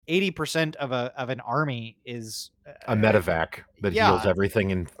80% of an army is A medevac that heals yeah.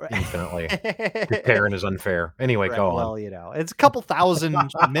 everything infinitely. Repairing is unfair. Anyway, Right, go on. well, it's a couple thousand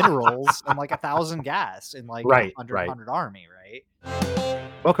minerals and, like, 1,000 gas in, like, a Right, 100 army, right?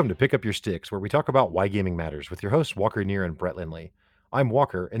 Welcome to Pick Up Your Sticks, where we talk about why gaming matters with your hosts, Walker Neer and Brett Lindley. I'm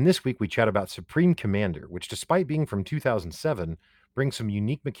Walker, and this week we chat about Supreme Commander, which, despite being from 2007, brings some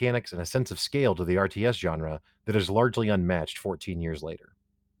unique mechanics and a sense of scale to the RTS genre that is largely unmatched 14 years later.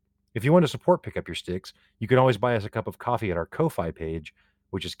 If you want to support Pick Up Your Sticks, you can always buy us a cup of coffee at our Ko-Fi page,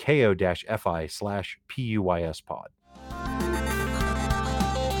 which is ko-fi/PUYS-pod.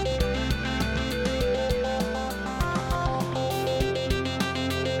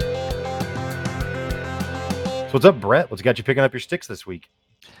 So what's up, Brett? What's got you picking up your sticks this week?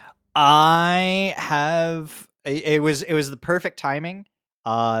 I have it was the perfect timing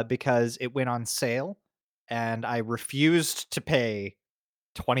because it went on sale and I refused to pay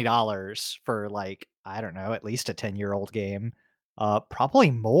 $20 for, like, I don't know, at least a 10-year-old game. Probably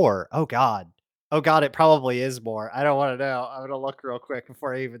more. Oh god. Oh god, it probably is more. I don't want to know. I'm gonna look real quick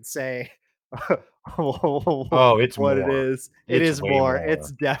before I even say Oh, it's what it more. is. It It's is way more.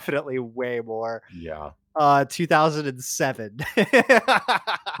 It's more. definitely way more. Yeah. 2007.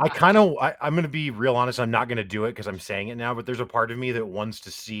 I'm going to be real honest. I'm not going to do it because I'm saying it now, but there's a part of me that wants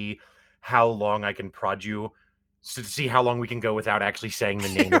to see how long I can prod you to see how long we can go without actually saying the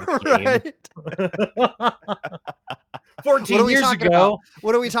name of the Right. game. What are 14 we years talking about? ago.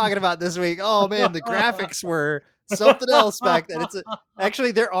 What are we talking about this week? Oh man, the graphics were something else back then.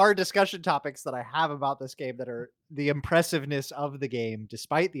 Actually, there are discussion topics that I have about this game that are the impressiveness of the game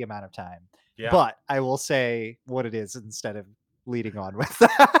despite the amount of time. Yeah. But I will say what it is instead of leading on with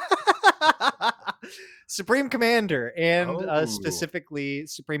that. Supreme Commander and Oh. specifically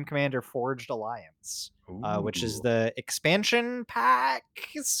Supreme Commander Forged Alliance, which is Ooh. the expansion pack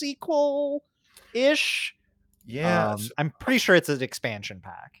sequel ish. Yeah. I'm pretty sure it's an expansion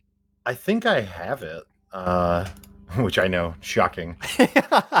pack. I think I have it. Which I know, shocking.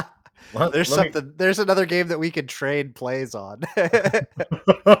 There's another game that we could trade plays on.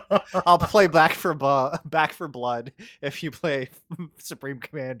 I'll play Back for Blood if you play Supreme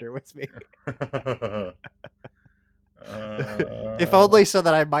Commander with me. If only so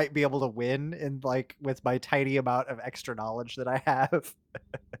that I might be able to win with my tiny amount of extra knowledge that I have.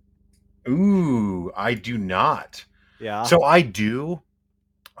 Ooh, I do not. Yeah. So I do.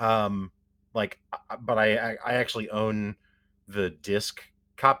 But I actually own the disc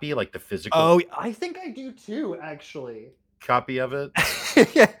copy, like the physical. Oh, I think I do too, actually. Copy of it.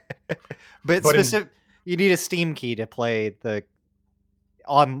 But you need a Steam key to play the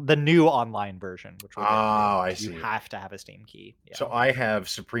new online version, which we'll get to. I see. You have to have a Steam key. Yeah. So I have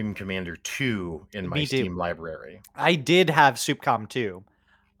Supreme Commander 2 in my Steam library. I did have SupCom 2.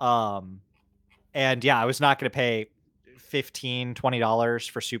 And yeah, I was not going to pay $15-20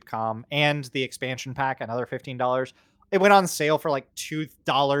 for SupCom and the expansion pack, another $15. It went on sale for like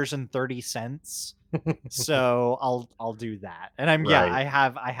 $2.30. So I'll do that. And I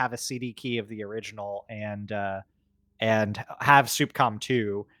have a CD key of the original and have SupCom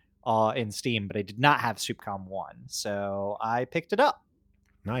 2 in Steam, but I did not have SupCom 1. So I picked it up.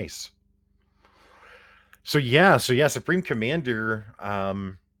 Nice. So Supreme Commander.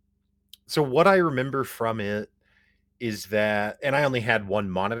 So what I remember from it is that, and I only had one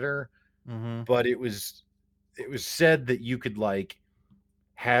monitor, but it was said that you could like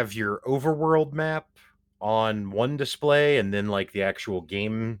have your overworld map on one display and then like the actual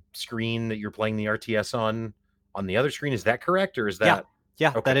game screen that you're playing the RTS on the other screen. Is that correct, or is that?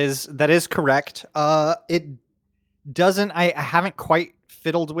 Yeah, okay. That is correct. It doesn't. I haven't quite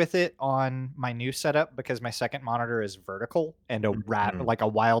fiddled with it on my new setup because my second monitor is vertical and like a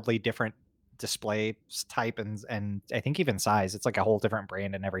wildly different display type and I think even size. It's like a whole different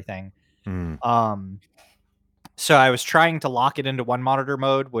brand and everything. So I was trying to lock it into one monitor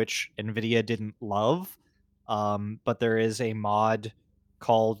mode, which NVIDIA didn't love. But there is a mod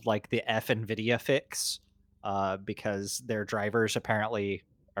called like the F NVIDIA fix because their drivers apparently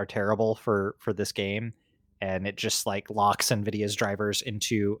are terrible for this game. And it just like locks NVIDIA's drivers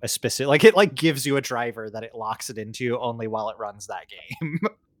into a specific, like it like gives you a driver that it locks it into only while it runs that game.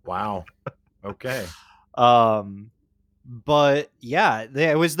 Wow. Okay. But yeah,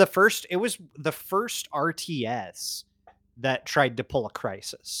 it was the first RTS that tried to pull a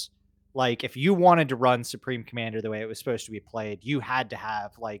Crisis. Like if you wanted to run Supreme Commander the way it was supposed to be played, you had to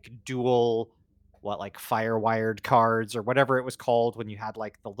have like dual firewired cards or whatever it was called when you had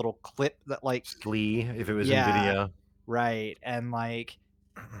like the little clip that like SLI if it was NVIDIA. Right. And like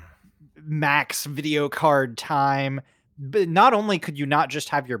max video card time, but not only could you not just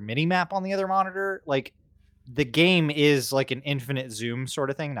have your mini map on the other monitor, like the game is like an infinite zoom sort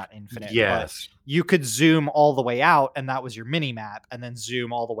of thing, not infinite, but Yes. you could zoom all the way out and that was your mini map, and then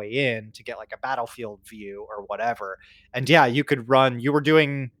zoom all the way in to get like a battlefield view or whatever. And yeah, you were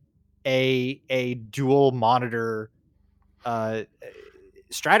doing a dual monitor uh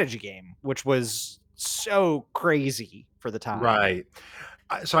strategy game, which was so crazy for the time. Right.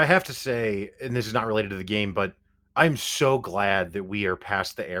 So I have to say, and this is not related to the game, but I'm so glad that we are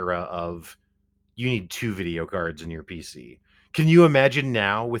past the era of you need 2 video cards in your PC. Can you imagine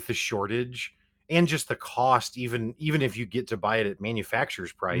now with the shortage and just the cost, even if you get to buy it at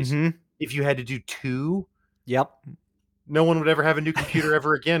manufacturer's price, Mhm. if you had to do 2, Yep. no one would ever have a new computer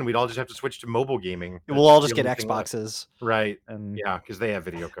ever again. We'd all just have to switch to mobile gaming. We'll That's all the just get only thing left. Xboxes Right. and Yeah, because they have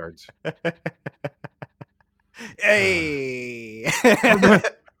video cards. hey.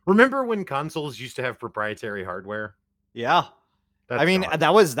 Remember when consoles used to have proprietary hardware? Yeah. I That's mean, gone.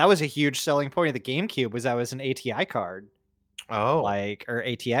 that was a huge selling point of the GameCube, was that was an ATI card, Oh, like, or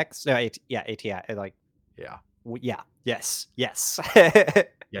ATX? No, yeah, ATI, like, yeah. yeah, yes, yes.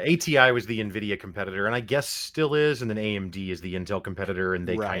 Yeah, ATI was the NVIDIA competitor, and I guess still is, and then AMD is the Intel competitor, and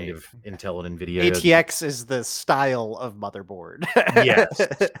they kind Right. of Intel and NVIDIA. ATX is the style of motherboard. Yes,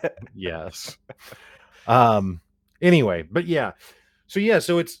 yes. Um. Anyway, but yeah, so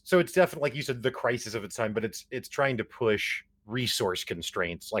it's definitely like you said, the crisis of its time, but it's trying to push resource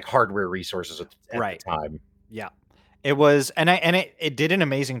constraints, like hardware resources at the Right. time. Yeah. It was, and it did an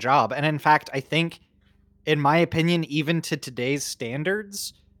amazing job, and in fact, I think, in my opinion, even to today's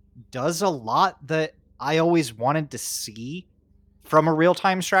standards, does a lot that I always wanted to see from a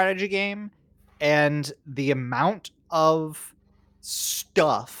real-time strategy game. And the amount of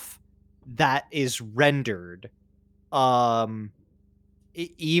stuff that is rendered, um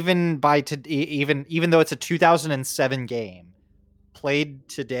even even though it's a 2007 game, played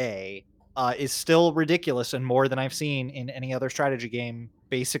today, is still ridiculous and more than I've seen in any other strategy game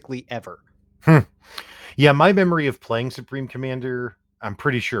basically ever. Hmm. Yeah, my memory of playing Supreme Commander, I'm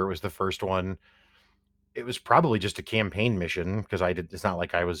pretty sure it was the first one. It was probably just a campaign mission because I did. It's not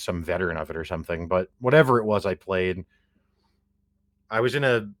like I was some veteran of it or something, but whatever it was, I played. I was in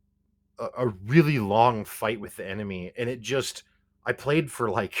a really long fight with the enemy, and I played for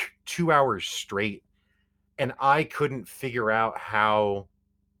like 2 hours straight, and I couldn't figure out how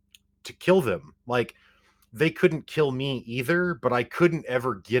to kill them. Like they couldn't kill me either, but I couldn't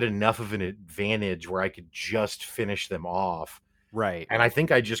ever get enough of an advantage where I could just finish them off. Right. And I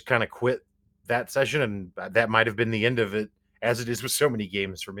think I just kind of quit that session, and that might have been the end of it, as it is with so many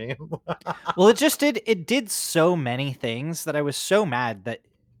games for me. Well, it did so many things that I was so mad that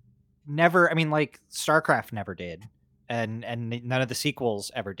never, I mean, like, StarCraft never did, and none of the sequels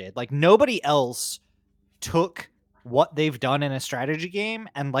ever did. Like, nobody else took what they've done in a strategy game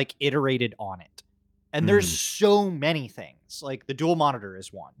and, like, iterated on it. And there's Mm, so many things. Like, the dual monitor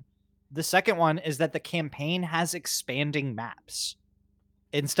is one. The second one is that the campaign has expanding maps.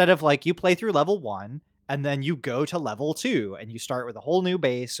 Instead of, like, you play through level 1 and then you go to level 2 and you start with a whole new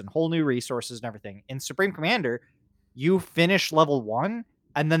base and whole new resources and everything. In Supreme Commander, you finish level 1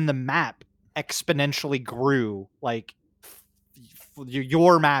 and then the map exponentially grew. Like,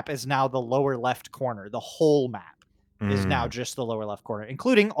 your map is now the lower left corner. The whole map is now mm, just the lower left corner,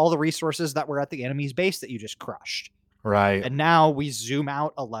 including all the resources that were at the enemy's base that you just crushed. right. And now we zoom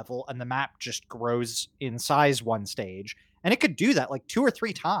out a level and the map just grows in size one stage. And it could do that like 2 or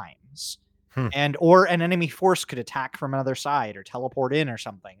 3 times. Hmm. And or an enemy force could attack from another side or teleport in or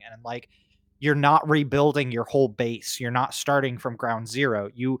something. And like, you're not rebuilding your whole base. You're not starting from ground zero.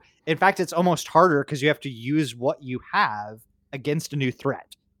 In fact, it's almost harder because you have to use what you have against a new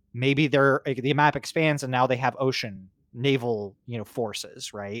threat. Maybe the map expands and now they have ocean naval,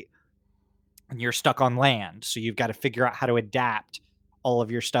 forces, right? And you're stuck on land, so you've got to figure out how to adapt all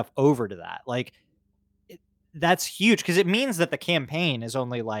of your stuff over to that. Like, that's huge because it means that the campaign is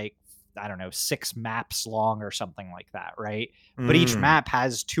only like, I don't know, 6 maps long or something like that, right? But each Mm, map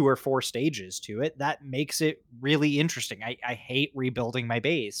has 2 or 4 stages to it. That makes it really interesting. I hate rebuilding my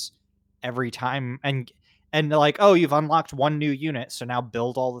base every time, and like, oh, you've unlocked one new unit, so now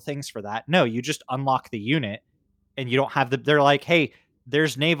build all the things for that. No, you just unlock the unit and you don't have they're like, hey,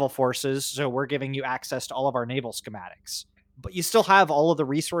 there's naval forces, so we're giving you access to all of our naval schematics. But you still have all of the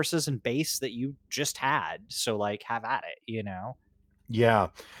resources and base that you just had. So like, have at it. yeah.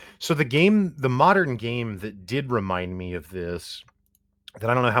 So the modern game that did remind me of this, that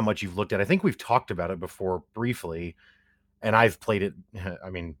I don't know how much you've looked at. I think we've talked about it before briefly, and I've played it. I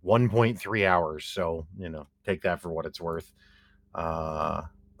mean, 1.3 hours. So take that for what it's worth. Uh,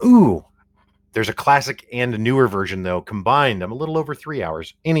 ooh, There's a classic and a newer version though combined. I'm a little over 3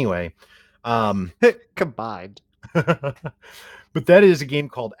 hours. Anyway, um, Combined. but that is a game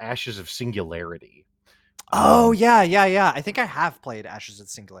called Ashes of Singularity. Oh yeah, yeah, yeah. I think I have played Ashes of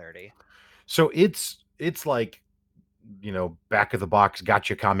Singularity. So it's like, back of the box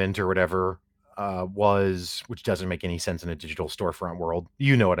gotcha comment or whatever, was, which doesn't make any sense in a digital storefront world.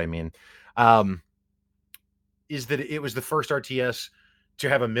 You know what I mean? Um, is that it was the first RTS to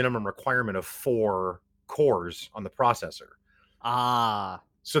have a minimum requirement of 4 cores on the processor Ah,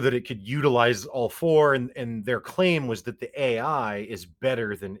 so that it could utilize all 4. And their claim was that the AI is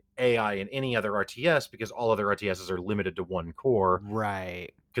better than AI in any other RTS because all other RTSs are limited to 1 core.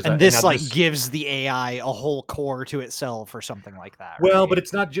 right. Because And and now this like this gives the AI a whole core to itself or something like that, Well, but right?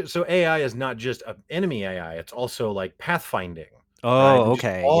 it's not just so AI is not just a enemy AI, it's also like pathfinding, right? Oh, And just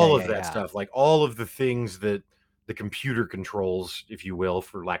okay. Yeah, all yeah, of that yeah. stuff, like all of the things that the computer controls, if you will,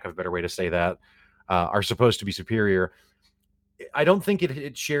 for lack of a better way to say that, are supposed to be superior. I don't think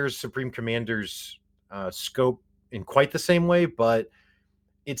it shares Supreme Commander's scope in quite the same way, but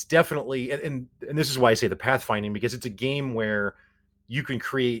it's definitely, and this is why I say the pathfinding, because it's a game where you can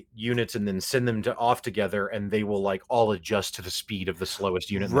create units and then send them to off together and they will like all adjust to the speed of the slowest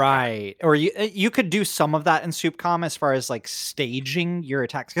unit in the pack. Right. Or you could do some of that in SoupCom as far as like staging your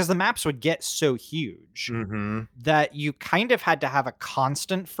attacks because the maps would get so huge Mhm. that you kind of had to have a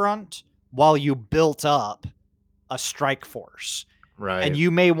constant front while you built up a strike force. And Right.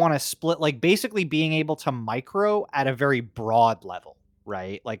 you may want to split like basically being able to micro at a very broad level,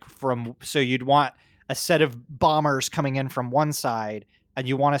 right? Like from so you'd want a set of bombers coming in from one side and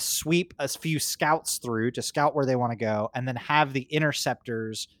you want to sweep a few scouts through to scout where they want to go and then have the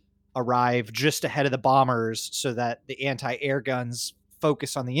interceptors arrive just ahead of the bombers so that the anti-air guns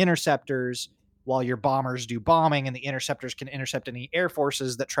focus on the interceptors while your bombers do bombing and the interceptors can intercept any air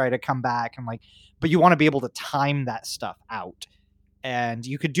forces that try to come back and like but you want to be able to time that stuff out and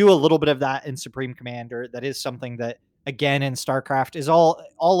you could do a little bit of that in Supreme Commander. That is something that again in StarCraft is all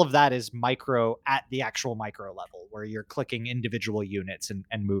of that is micro at the actual micro level where you're clicking individual units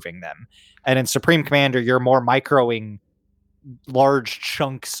and moving them. And in Supreme Commander, you're more microing large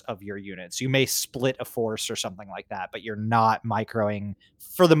chunks of your units. You may split a force or something like that, but you're not microing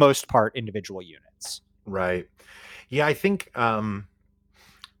for the most part individual units. Right. Yeah, I think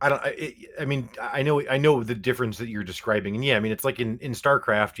I don't I mean, I know the difference that you're describing. And yeah, I mean, it's like in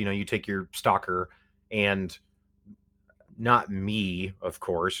StarCraft, you take your stalker and not me, of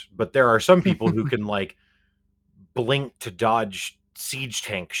course, but there are some people who can like blink to dodge siege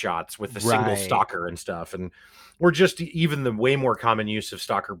tank shots with a single Right. stalker and stuff. And we're just even the way more common use of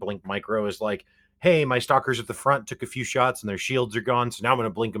stalker blink micro is like, hey, my stalkers at the front took a few shots and their shields are gone, so now I'm going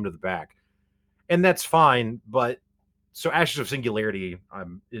to blink them to the back, and that's fine. But so Ashes of Singularity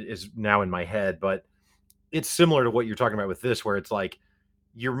is now in my head, but it's similar to what you're talking about with this, where it's like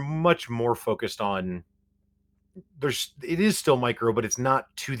you're much more focused on it is still micro, but it's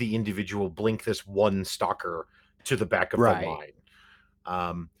not to the individual blink this one stalker to the back of the Right.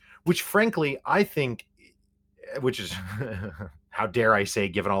 line. Which frankly, I think, which is how dare I say,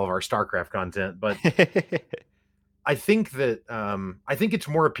 given all of our StarCraft content, but I think it's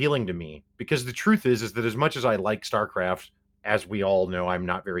more appealing to me because the truth is that as much as I like StarCraft, as we all know, I'm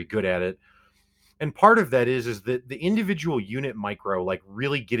not very good at it. And part of that is that the individual unit micro, like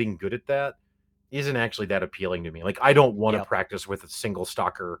really getting good at that, isn't actually that appealing to me. Like I don't want to Yep. practice with a single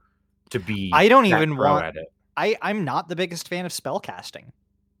stalker to be I don't that even pro want at it. I'm not the biggest fan of spell casting.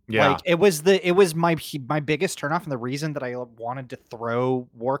 Yeah. Like it was my biggest turnoff, and the reason that I wanted to throw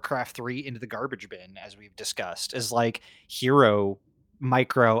Warcraft 3 into the garbage bin, as we've discussed, is like hero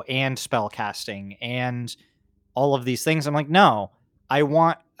micro and spell casting and all of these things. I'm like, no, I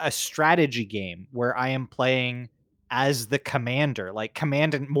want a strategy game where I am playing as the commander, like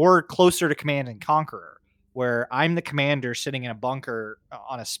command and more closer to Command and Conqueror, where I'm the commander sitting in a bunker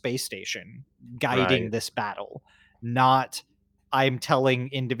on a space station guiding Right. this battle, not I'm telling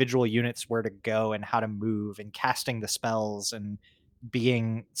individual units where to go and how to move and casting the spells and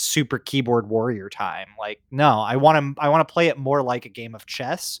being super keyboard warrior time. Like, no, I want to play it more like a game of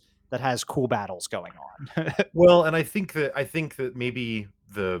chess that has cool battles going on. Well, and I think that maybe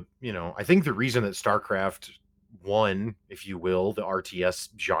I think the reason that StarCraft won, if you will, the RTS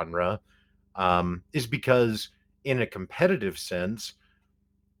genre, is because in a competitive sense,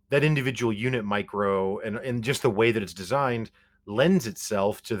 that individual unit micro and just the way that it's designed lends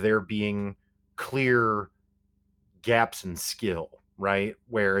itself to there being clear gaps in skill, right?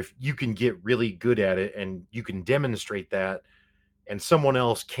 Where if you can get really good at it and you can demonstrate that, and someone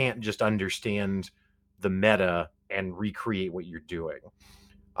else can't just understand the meta and recreate what you're doing.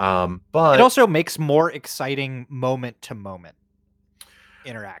 It But also makes more exciting moment to moment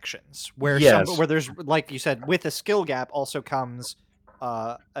interactions yes, where there's, like you said, with a skill gap also comes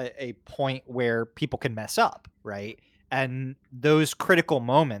a point where people can mess up, right? And those critical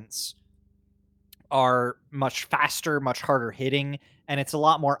moments are much faster, much harder hitting, and it's a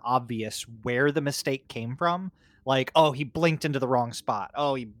lot more obvious where the mistake came from. Like, oh, he blinked into the wrong spot.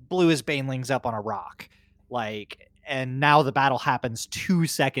 Oh, he blew his banelings up on a rock. Like, and now the battle happens 2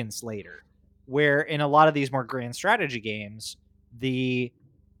 seconds later. Where in a lot of these more grand strategy games, the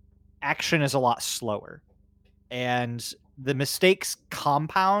action is a lot slower and the mistakes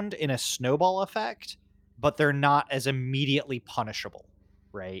compound in a snowball effect, but they're not as immediately punishable,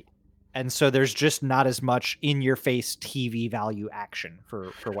 right? And so there's just not as much in your face TV value action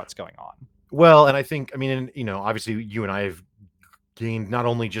for what's going on. well, and I think, I mean, and, obviously you and I have gained not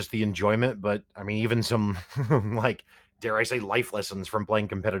only just the enjoyment, but I mean, even some like, dare I say, life lessons from playing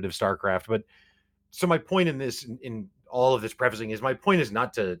competitive StarCraft. But so my point in this, in all of this prefacing, is my point is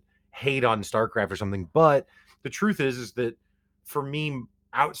not to hate on StarCraft or something, but the truth is that for me,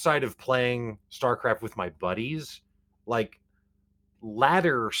 outside of playing StarCraft with my buddies, like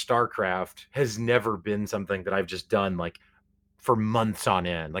ladder StarCraft has never been something that I've just done like for months on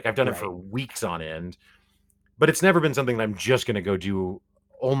end. Like I've done it for Right. weeks on end, but it's never been something that I'm just going to go do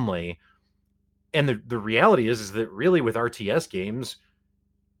only. And the reality is that really with RTS games,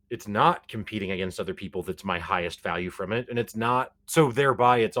 it's not competing against other people that's my highest value from it, and it's not, so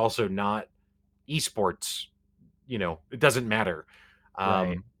thereby it's also not esports. It doesn't matter.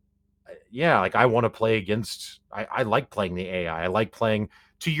 Right. um yeah, like I want to play against, I like playing the AI. I like playing,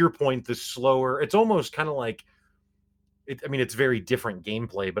 to your point, the slower, it's almost kind of like it, I mean, it's very different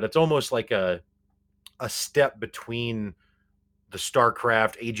gameplay, but it's almost like a step between the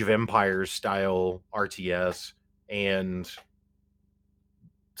StarCraft Age of Empires style RTS and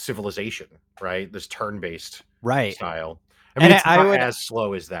Civilization, right? This turn-based Right. style. I mean, And it's I not would as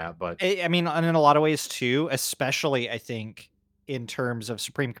slow as that, but I mean, and in a lot of ways too, especially I think in terms of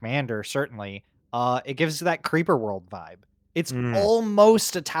Supreme Commander, certainly, it gives that creeper world vibe. It's mm,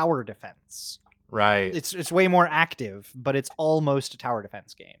 almost a tower defense. right. It's way more active, but it's almost a tower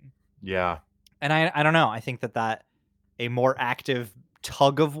defense game. Yeah, And I don't know. I think that a more active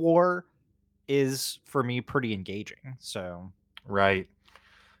tug of war is for me pretty engaging. So right.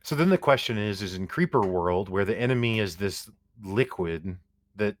 So then the question is in Creeper World, where the enemy is this liquid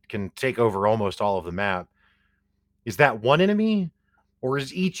that can take over almost all of the map, is that one enemy, or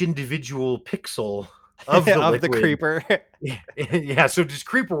is each individual pixel of the of the liquid? creeper, Yeah. So does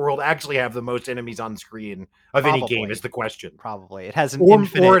Creeper World actually have the most enemies on screen of any game? Is probably, the question, probably it has an or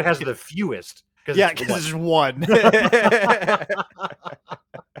infinite. it has the fewest because Yeah, it's because one. there's one.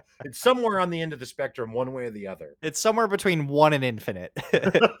 It's somewhere on the end of the spectrum, one way or the other. It's somewhere between one and infinite.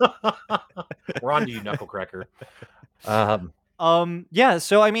 We're on to you, Knucklecracker. Um, Yeah,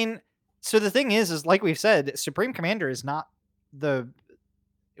 so I mean, so the thing is like we've said, Supreme Commander is not the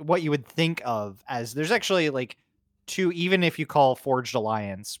what you would think of as there's actually like two, even if you call Forged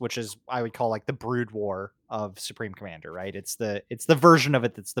Alliance, which is I would call like the Brood War of Supreme Commander, right? It's the version of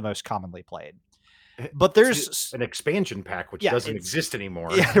it that's the most commonly played. But it's there's an expansion pack which yeah, doesn't it's exist anymore.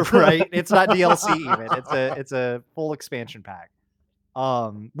 yeah, right. It's not DLC even. It's a full expansion pack.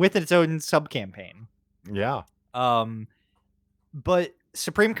 With its own sub campaign. Yeah. Um but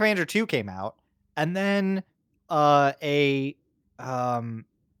Supreme Commander 2 came out, and then a um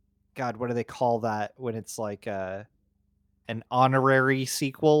God, what do they call that when it's like an honorary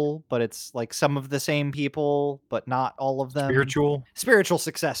sequel, but it's like some of the same people, but not all of them. Spiritual. Spiritual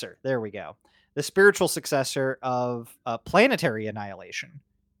successor. There we go. The spiritual successor of Planetary Annihilation,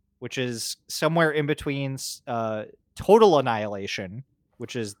 which is somewhere in between Total Annihilation,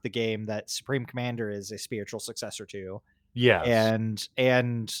 which is the game that Supreme Commander is a spiritual successor to, Yes.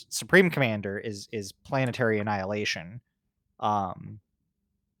 and Supreme Commander is Planetary Annihilation. Um,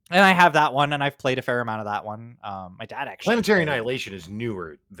 and I have that one, and I've played a fair amount of that one. My dad actually Planetary played it. Annihilation is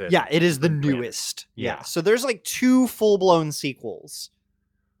newer than Yeah, it is the Supreme Commander. newest. Yeah. So there's like two full blown sequels,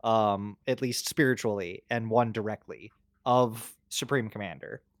 at least spiritually, and one directly of Supreme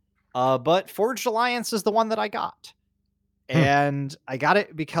Commander. But Forged Alliance is the one that I got, Hmm. and I got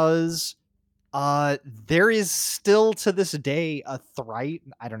it because there is still to this day a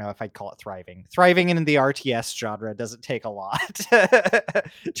I don't know if I'd call it thriving in the RTS genre doesn't take a lot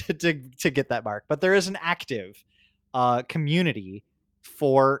to get that mark, but there is an active community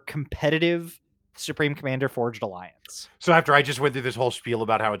for competitive Supreme Commander Forged Alliance. So after I just went through this whole spiel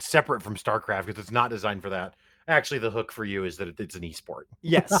about how it's separate from StarCraft because it's not designed for that, Actually, the hook for you is that it's an esport.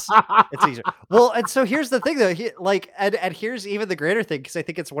 Yes, it's easier. Well, and so here's the thing though, and here's even the greater thing, because I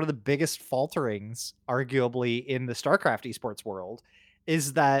think it's one of the biggest falterings, arguably, in the StarCraft esports world,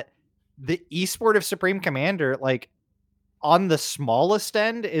 is that the esport of Supreme Commander, like on the smallest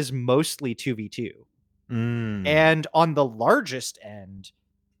end, is mostly 2v2. Mm. And on the largest end,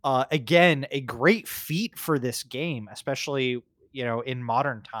 again, a great feat for this game, especially, in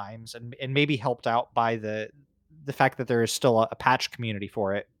modern times, and maybe helped out by the fact that there is still a patch community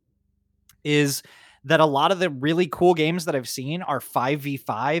for it, is that a lot of the really cool games that I've seen are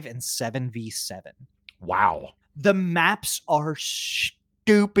 5v5 and 7v7. Wow. The maps are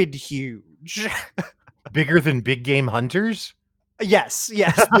stupid huge. Bigger than Big Game Hunters? Yes,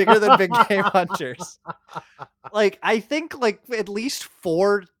 bigger than Big Game Hunters. Like, I think like at least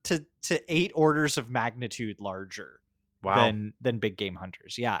 4 to 8 orders of magnitude larger Wow. than Big Game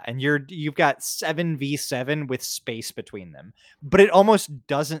Hunters. Yeah, and you've got 7v7 with space between them. But it almost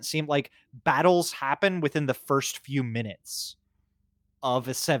doesn't seem like battles happen within the first few minutes of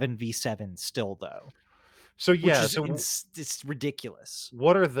a 7v7 still though. So Which yeah, is so it's ridiculous.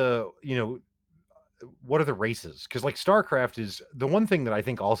 what are the races? Because like StarCraft is the one thing that I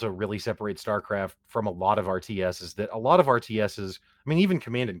think also really separates StarCraft from a lot of RTS is that a lot of RTSs, I mean, even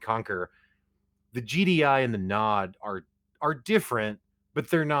Command and Conquer, the GDI and the Nod are different, but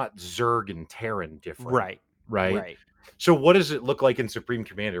they're not Zerg and Terran different. Right. Right. Right. So what does it look like in Supreme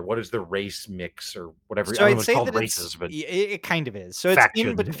Commander? What is the race mix or whatever? So I don't I'd know if say it's called that races, but it kind of is. So it's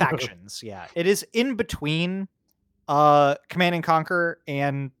faction. factions. Yeah, it is in between Command and Conquer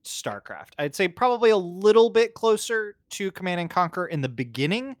and StarCraft. I'd say probably a little bit closer to Command and Conquer in the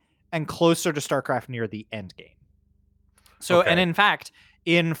beginning and closer to StarCraft near the end game. So, and Okay. in fact,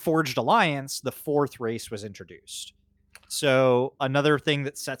 in Forged Alliance, the 4th race was introduced. So another thing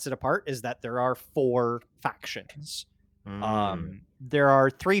that sets it apart is that there are 4 factions. There are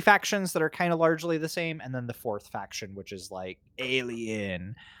 3 factions that are kind of largely the same, and then the 4th faction, which is like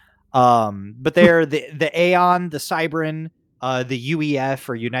alien. But they're the Aeon, the Cybran, the UEF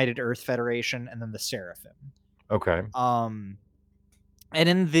or United Earth Federation, and then the Seraphim. Okay. And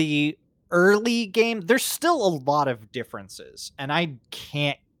in the early game, there's still a lot of differences, and I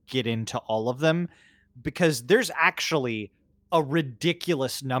can't get into all of them because there's actually a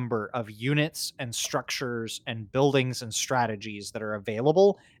ridiculous number of units and structures and buildings and strategies that are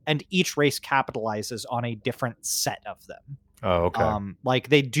available, and each race capitalizes on a different set of them. Oh, okay. Like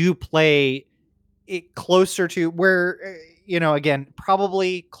they do play it closer to where, again,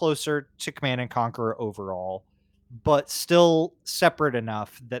 probably closer to Command and Conquer overall, but still separate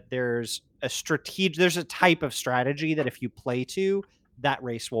enough that there's a type of strategy that if you play to, that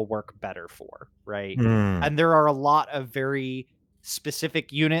race will work better for, right? And there are a lot of very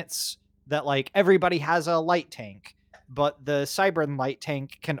specific units that like everybody has a light tank, but the Cybran light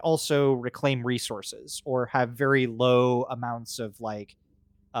tank can also reclaim resources or have very low amounts of like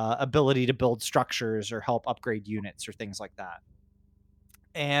ability to build structures or help upgrade units or things like that.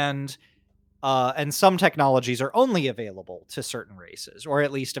 And some technologies are only available to certain races, or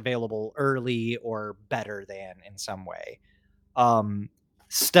at least available early or better than in some way.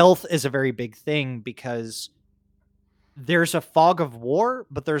 Stealth is a very big thing because there's a fog of war,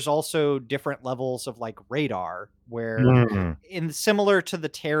 but there's also different levels of like radar where in similar to the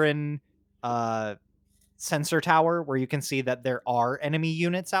Terran sensor tower where you can see that there are enemy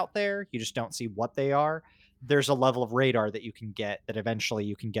units out there, you just don't see what they are. There's a level of radar that you can get that eventually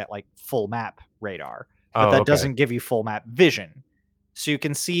you can get like full map radar, but that doesn't give you full map vision. So you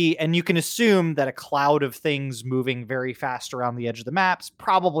can see, and you can assume that a cloud of things moving very fast around the edge of the map's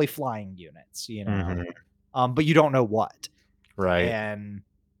probably flying units, but you don't know what. Right. And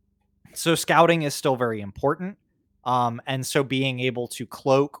so scouting is still very important. And so being able to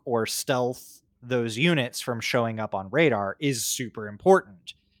cloak or stealth those units from showing up on radar is super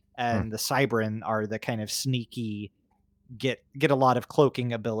important. And the Cybran are the kind of sneaky, get a lot of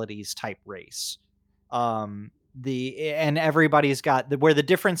cloaking abilities type race. And everybody's got where the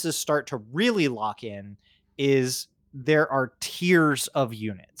differences start to really lock in is there are tiers of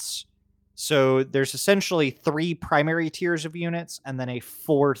units. So there's essentially 3 primary tiers of units and then a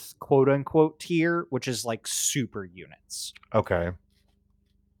 4th quote unquote tier, which is like super units. Okay.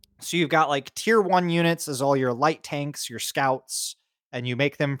 So you've got like tier 1 units as all your light tanks, your scouts, and you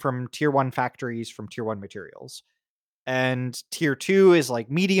make them from tier 1 factories from tier 1 materials. And tier 2 is like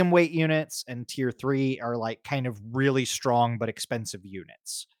medium weight units, and tier 3 are like kind of really strong but expensive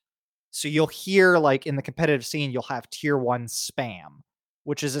units. So you'll hear like in the competitive scene, you'll have tier 1 spam,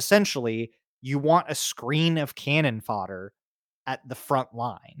 which is essentially you want a screen of cannon fodder at the front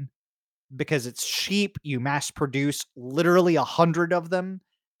line because it's cheap. You mass produce literally 100 of them,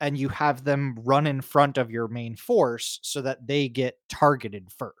 and you have them run in front of your main force so that they get targeted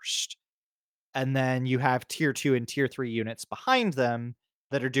first. And then you have tier 2 and tier 3 units behind them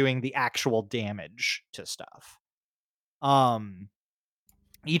that are doing the actual damage to stuff. Um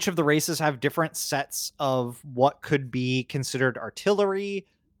each of the races have different sets of what could be considered artillery,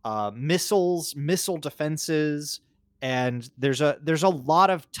 missiles, missile defenses, and there's a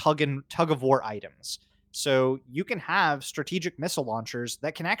lot of tug of war items. So you can have strategic missile launchers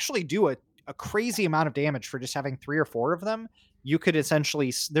that can actually do a crazy amount of damage for just having 3 or 4 of them. You could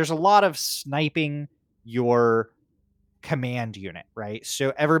essentially there's a lot of sniping your command unit, right?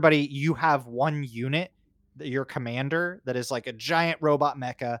 So everybody, you have one unit, your commander, that is like a giant robot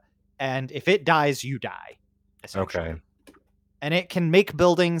mecha, and if it dies, you die, essentially. Okay. And it can make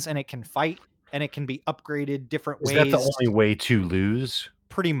buildings, and it can fight, and it can be upgraded different Is that the ways. only way to lose?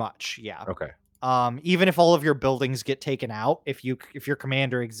 Pretty much, yeah. Okay. Even if all of your buildings get taken out, if your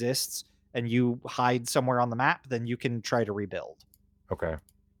commander exists and you hide somewhere on the map, then you can try to rebuild. Okay.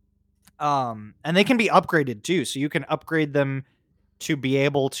 And they can be upgraded too. So you can upgrade them to be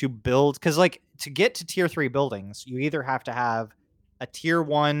able to build, because like to get to tier 3 buildings, you either have to have a tier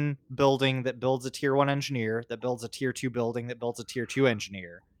 1 building that builds a tier 1 engineer, that builds a tier 2 building that builds a tier 2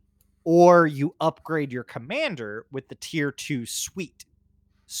 engineer, or you upgrade your commander with the tier 2 suite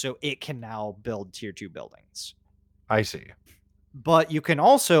so it can now build tier 2 buildings. I see. But you can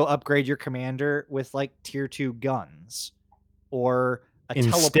also upgrade your commander with like tier 2 guns or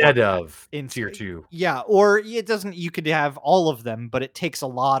instead of in tier 2. Yeah, or it doesn't, you could have all of them, but it takes a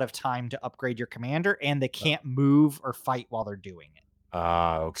lot of time to upgrade your commander, and they can't move or fight while they're doing it.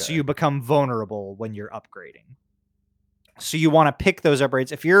 Okay. So you become vulnerable when you're upgrading. So you want to pick those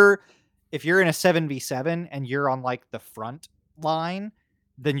upgrades. If you're in a 7v7 and you're on like the front line,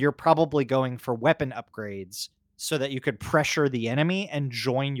 then you're probably going for weapon upgrades so that you could pressure the enemy and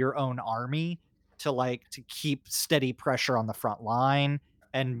join your own army to keep steady pressure on the front line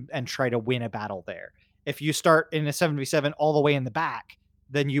and try to win a battle there. If you start in a 7v7 all the way in the back,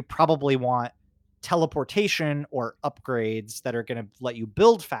 then you probably want teleportation or upgrades that are going to let you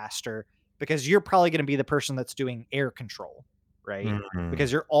build faster, because you're probably going to be the person that's doing air control, right? Mhm.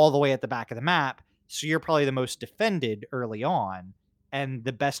 Because you're all the way at the back of the map, so you're probably the most defended early on. And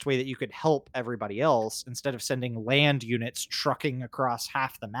the best way that you could help everybody else, instead of sending land units trucking across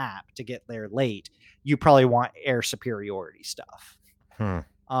half the map to get there late, you probably want air superiority stuff.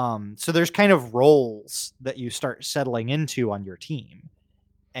 So there's kind of roles that you start settling into on your team,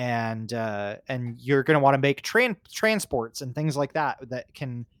 and you're going to want to make transports and things like that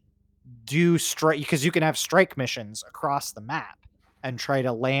can do strike, because you can have strike missions across the map and try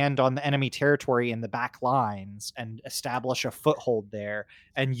to land on the enemy territory in the back lines and establish a foothold there.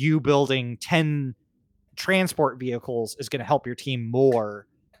 And you building 10 transport vehicles is going to help your team more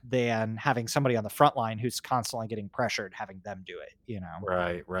than having somebody on the front line who's constantly getting pressured, having them do it, you know?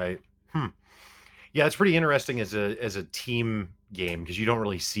 Right. Yeah, it's pretty interesting as a team game, because you don't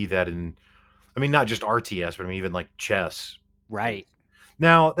really see that in, I mean, not just RTS, but I mean even like chess. Right.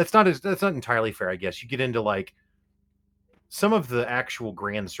 Now, that's not entirely fair, I guess. You get into like some of the actual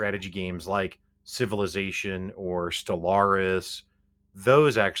grand strategy games like Civilization or Stellaris.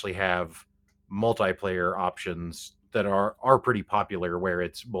 Those actually have multiplayer options that are pretty popular, where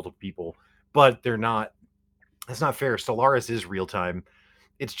it's multiple people, but they're not. That's not fair. Stellaris is real time.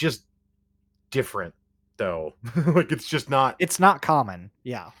 It's just different, though. Like it's not common.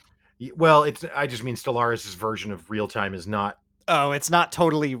 Yeah. Well, I just mean Stellaris's version of real time is not. Oh, it's not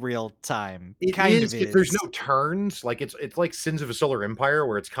totally real time. It kind is. of is. There's no turns. Like it's like Sins of a Solar Empire,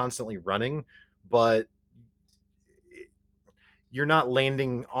 where it's constantly running, but you're not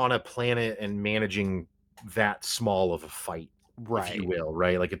landing on a planet and managing that small of a fight, if you will,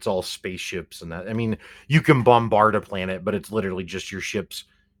 right? Like it's all spaceships and that. I mean, you can bombard a planet, but it's literally just your ships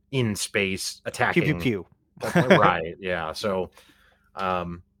in space attacking. Pew pew pew. Right. Yeah. So,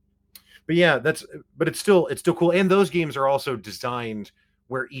 but yeah, but it's still cool. And those games are also designed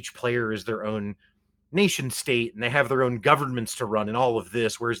where each player is their own nation state and they have their own governments to run and all of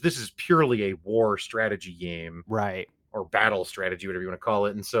this. Whereas this is purely a war strategy game. Right. Or battle strategy, whatever you want to call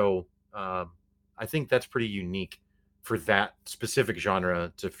it. And so I think that's pretty unique for that specific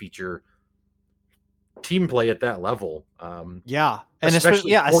genre to feature team play at that level. Yeah. And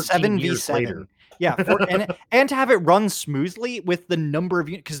especially a 7v7. Yeah, and to have it run smoothly with the number of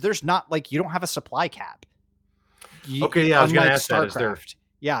units, because there's not like, you don't have a supply cap. Okay, yeah, I was going to ask that. Is there...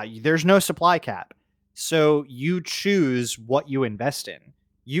 Yeah, there's no supply cap. So you choose what you invest in.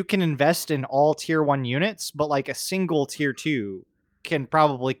 You can invest in all tier 1 units, but like a single tier 2 can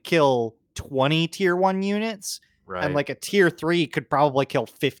probably kill 20 tier 1 units, and Right. like a tier 3 could probably kill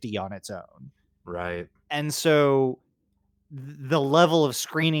 50 on its own. Right. And so the level of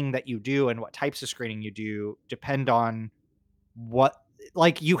screening that you do and what types of screening you do depend on what,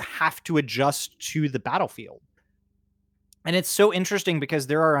 like, you have to adjust to the battlefield. And it's so interesting because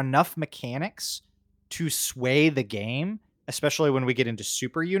there are enough mechanics to sway the game, especially when we get into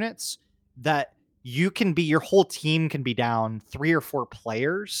super units, that your whole team can be down 3 or 4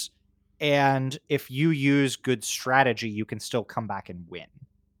 players, and if you use good strategy, you can still come back and win.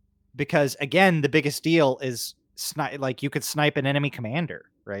 Because again, the biggest deal is like you could snipe an enemy commander,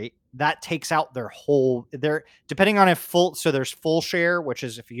 right? That takes out their depending on if full so there's full share, which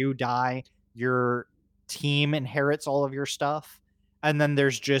is if you die, your team inherits all of your stuff. And then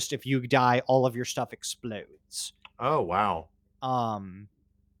there's just if you die, all of your stuff explodes. Oh, wow. Um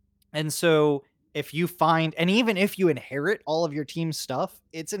and so if you find, and even if you inherit all of your team's stuff,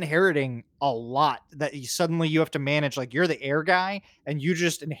 it's inheriting a lot that suddenly you have to manage. Like you're the air guy and you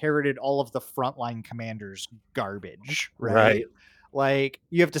just inherited all of the frontline commanders garbage, right? Right. Like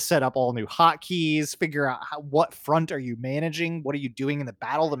you have to set up all new hotkeys, figure out what front are you managing, what are you doing in the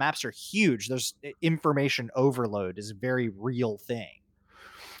battle. The maps are huge. There's information overload is a very real thing.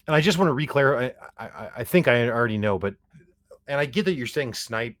 And I just want to reclarify. I think I already know, but and I get that you're saying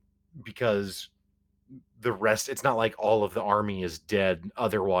snipe because the rest, it's not like all of the army is dead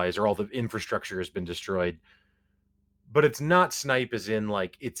otherwise, or all the infrastructure has been destroyed. But it's not snipe as in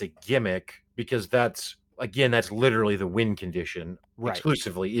like it's a gimmick, because that's literally the win condition, Right.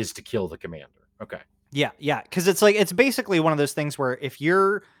 exclusively is to kill the commander. Okay. Yeah, because it's basically one of those things where if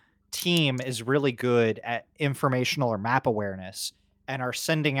your team is really good at informational or map awareness and are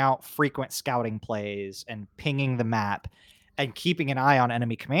sending out frequent scouting plays and pinging the map and keeping an eye on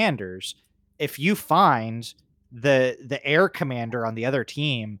enemy commanders, if you find the air commander on the other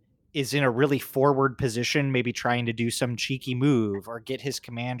team is in a really forward position, maybe trying to do some cheeky move or get his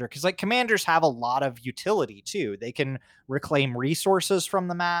commander, because like commanders have a lot of utility too. They can reclaim resources from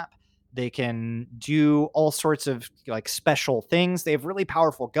the map. They can do all sorts of like special things. They have really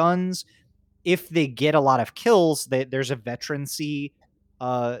powerful guns. If they get a lot of kills, there's a veterancy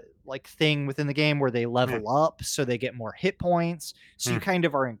like thing within the game where they level up, so they get more hit points. So you kind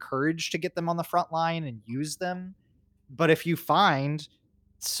of are encouraged to get them on the front line and use them. But if you find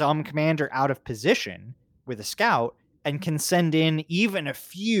some commander out of position with a scout and can send in even a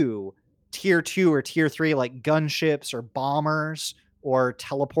few tier 2 or tier 3 like gunships or bombers, or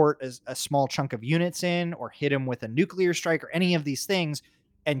teleport a small chunk of units in, or hit him with a nuclear strike, or any of these things,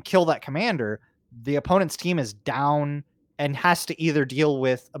 and kill that commander, the opponent's team is down and has to either deal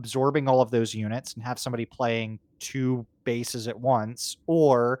with absorbing all of those units and have somebody playing 2 bases at once,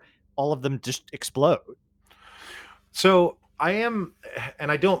 or all of them just explode. So I am,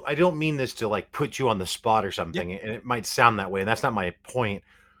 and I don't mean this to like put you on the spot or something, and it might sound that way, and that's not my point.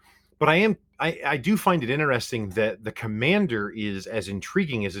 But I do find it interesting that the commander is as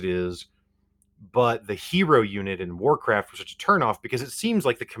intriguing as it is, but the hero unit in Warcraft was such a turnoff, because it seems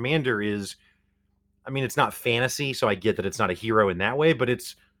like the commander is, I mean, it's not fantasy, so I get that it's not a hero in that way, but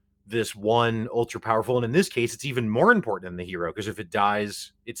it's this one ultra powerful, and in this case, it's even more important than the hero, because if it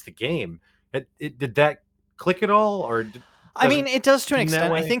dies, it's the game. Did that click at all, or? I mean, it does to an seem that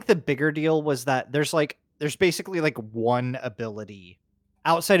extent. I way? think the bigger deal was that there's basically like one ability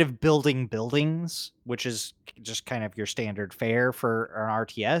outside of building buildings, which is just kind of your standard fare for an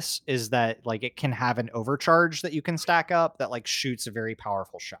RTS, is that like it can have an overcharge that you can stack up that like shoots a very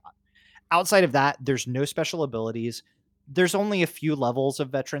powerful shot. Outside of that, there's no special abilities. There's only a few levels of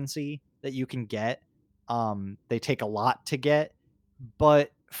veterancy that you can get. They take a lot to get,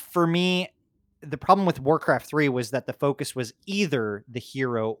 but for me, the problem with Warcraft 3 was that the focus was either the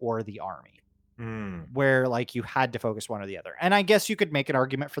hero or the army, where like you had to focus one or the other. And I guess you could make an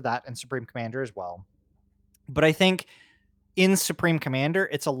argument for that in Supreme Commander as well. But I think in Supreme Commander,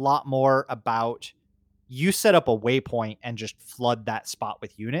 it's a lot more about you set up a waypoint and just flood that spot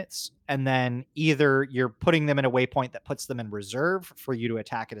with units. And then either you're putting them in a waypoint that puts them in reserve for you to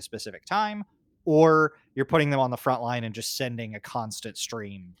attack at a specific time, or you're putting them on the front line and just sending a constant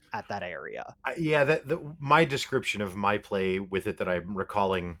stream at that area. Yeah, my description of my play with it that I'm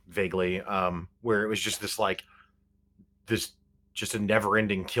recalling vaguely, where it was just this just a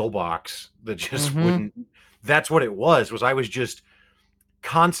never-ending kill box that just wouldn't. That's what it was I was just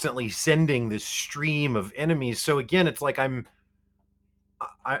constantly sending this stream of enemies. So again, it's like I'm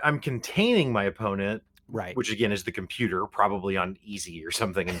containing my opponent, Right. which again is the computer, probably on easy or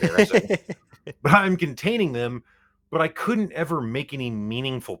something embarrassing. But I'm containing them, but I couldn't ever make any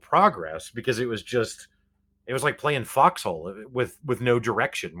meaningful progress because it was just It was like playing foxhole with no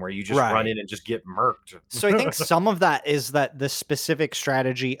direction, where you just run Right. in and just get murked. So I think some of that is that the specific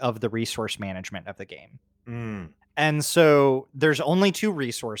strategy of the resource management of the game. Mm. And so there's only two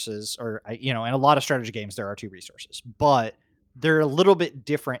resources, or in a lot of strategy games there are two resources, but they're a little bit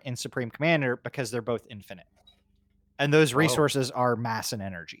different in Supreme Commander because they're both infinite. And those Oh. resources are mass and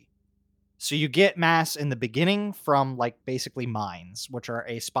energy. So you get mass in the beginning from like basically mines, which are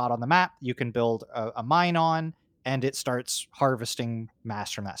a spot on the map you can build a mine on, and it starts harvesting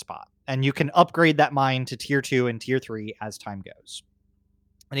mass from that spot. And you can upgrade that mine to tier 2 and tier 3 as time goes.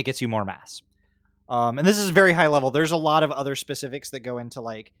 And it gets you more mass. And this is very high level. There's a lot of other specifics that go into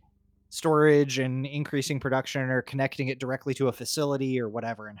like storage and increasing production or connecting it directly to a facility or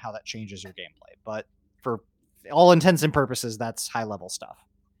whatever, and how that changes your gameplay. But for all intents and purposes, that's high level stuff.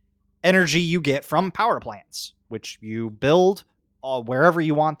 Energy you get from power plants, which you build wherever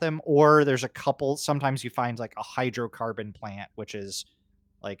you want them, or there's a couple. Sometimes you find like a hydrocarbon plant, which is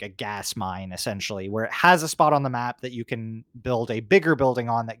like a gas mine essentially, where it has a spot on the map that you can build a bigger building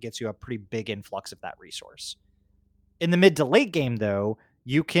on that gets you a pretty big influx of that resource. In the mid to late game, though,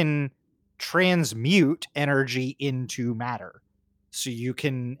 you can transmute energy into matter. So you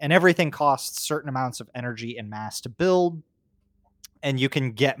can, and everything costs certain amounts of energy and mass to build, and you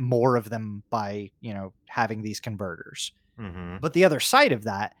can get more of them by, having these converters. Mm-hmm. But the other side of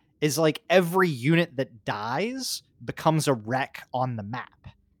that is like every unit that dies becomes a wreck on the map.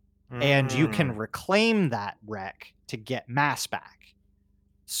 And you can reclaim that wreck to get mass back.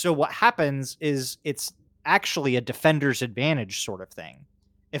 So what happens is it's actually a defender's advantage sort of thing.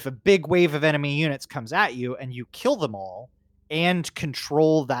 If a big wave of enemy units comes at you and you kill them all and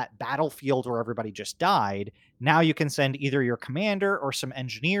control that battlefield where everybody just died, now you can send either your commander or some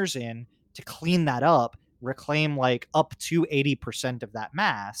engineers in to clean that up, reclaim like up to 80% of that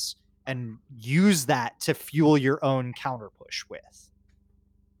mass, and use that to fuel your own counter push with.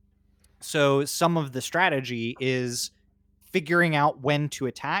 So some of the strategy is figuring out when to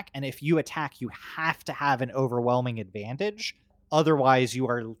attack. And if you attack, you have to have an overwhelming advantage. Otherwise, you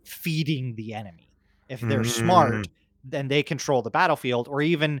are feeding the enemy. If they're smart, then they control the battlefield, or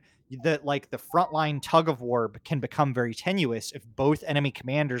even the frontline tug of war can become very tenuous if both enemy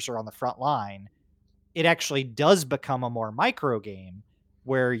commanders are on the front line. It actually does become a more micro game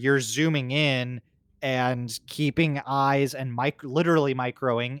where you're zooming in and keeping eyes and literally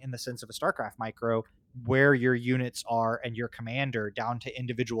microing in the sense of a StarCraft micro where your units are and your commander down to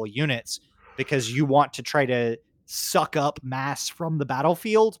individual units, because you want to try to suck up mass from the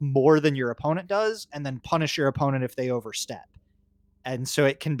battlefield more than your opponent does, and then punish your opponent if they overstep. And so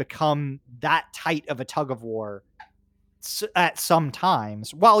it can become that tight of a tug of war at some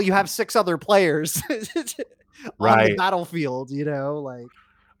times while you have 6 other players on the battlefield, like.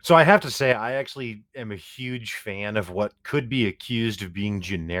 So I have to say, I actually am a huge fan of what could be accused of being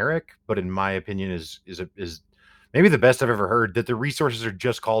generic, but in my opinion is maybe the best I've ever heard, that the resources are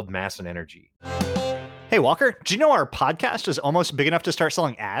just called mass and energy. Hey, Walker, do you know our podcast is almost big enough to start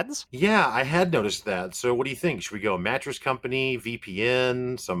selling ads? Yeah, I had noticed that. So what do you think? Should we go mattress company,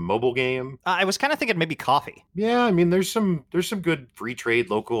 VPN, some mobile game? I was kind of thinking maybe coffee. Yeah, I mean, there's some good free trade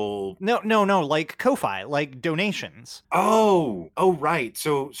local. No, like Ko-Fi, like donations. Oh, right.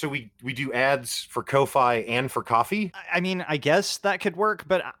 So we do ads for Ko-Fi and for coffee? I mean, I guess that could work,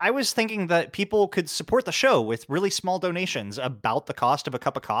 but I was thinking that people could support the show with really small donations about the cost of a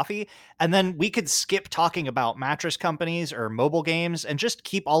cup of coffee, and then we could skip talking about mattress companies or mobile games and just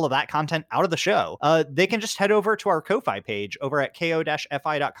keep all of that content out of the show. They can just head over to our Ko-Fi page over at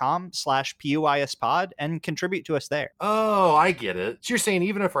ko-fi.com/puispod and contribute to us there. Oh, I get it. So you're saying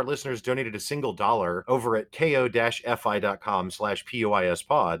even if our listeners donated a single $1 over at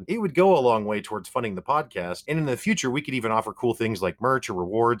ko-fi.com/puispod, it would go a long way towards funding the podcast. And in the future, we could even offer cool things like merch or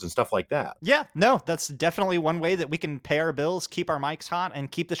rewards and stuff like that. Yeah, no, that's definitely one way that we can pay our bills, keep our mics hot,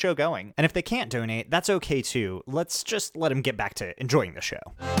 and keep the show going. And if they can't donate, that's okay too. Let's just let them get back to enjoying the show.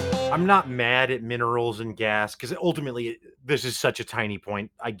 I'm not mad at minerals and gas, because ultimately this is such a tiny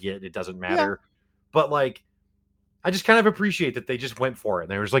point. I get it doesn't matter. Yeah. But like, I just kind of appreciate that they just went for it.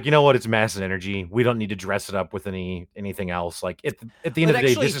 And they were just like, you know what? It's mass and energy. We don't need to dress it up with anything else. Like at the end of the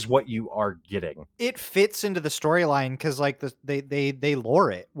day, this is what you are getting. It fits into the storyline because like they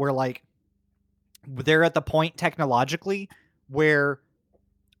lore it. Where like they're at the point technologically where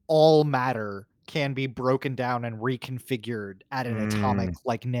all matter can be broken down and reconfigured at an atomic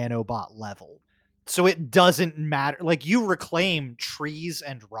like nanobot level. So it doesn't matter. Like you reclaim trees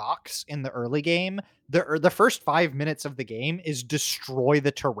and rocks in the early game. The first 5 minutes of the game is destroy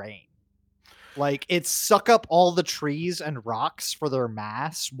the terrain. Like, it suck up all the trees and rocks for their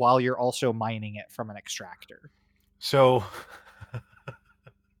mass while you're also mining it from an extractor. So,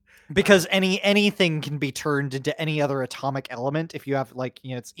 Because anything can be turned into any other atomic element if you have, like,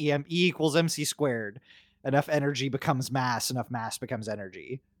 it's E equals MC squared. Enough energy becomes mass, enough mass becomes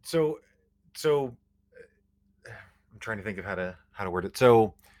energy. so, so, I'm trying to think of how to word it.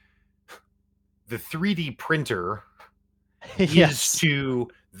 So, the 3D printer is Yes. to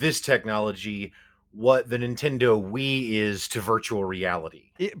this technology what the Nintendo Wii is to virtual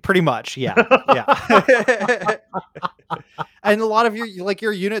reality. Pretty much, yeah. Yeah. And a lot of your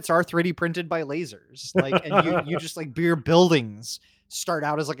units are 3D printed by lasers. Like, and you just, like, your buildings start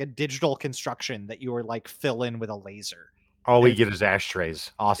out as, like, a digital construction that you are, like, fill in with a laser. All we And get is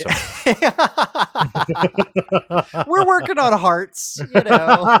ashtrays. Awesome. we're working on hearts.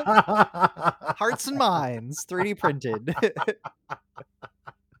 Hearts and minds, 3D printed.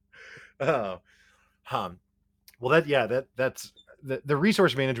 Oh, well, that's the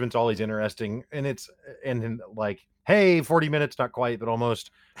resource management's always interesting, and like, hey, 40 minutes, not quite, but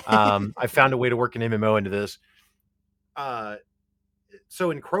almost. I found a way to work an MMO into this.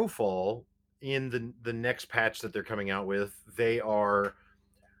 So in Crowfall, in the next patch that they're coming out with, they are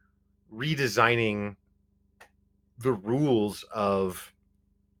redesigning the rules of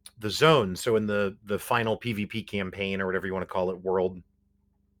the zone. So in the final PvP campaign, or whatever you want to call it, world,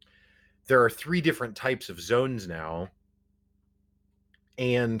 there are 3 different types of zones now.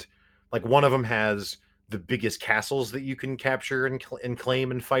 And like, one of them has the biggest castles that you can capture and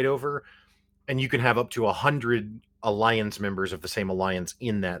claim and fight over, and you can have up to 100 alliance members of the same alliance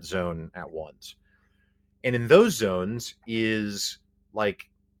in that zone at once. And in those zones is, like,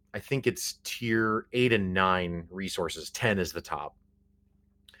 I think it's tier 8 and 9 resources. 10 is the top.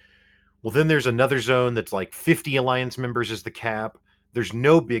 Well, then there's another zone that's like 50 alliance members is the cap. There's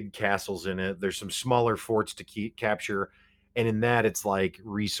no big castles in it. There's some smaller forts to capture. And in that, it's like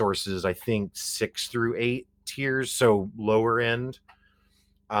resources, I think 6 through 8 tiers, so lower end.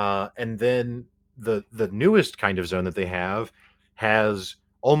 And then the newest kind of zone that they have has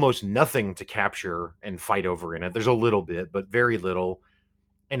almost nothing to capture and fight over in it. There's a little bit, but very little.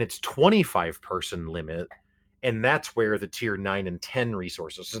 And it's 25 person limit. And that's where the tier 9 and 10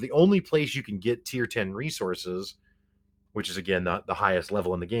 resources. So the only place you can get tier 10 resources, which is again the highest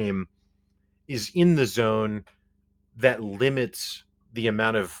level in the game, is in the zone that limits the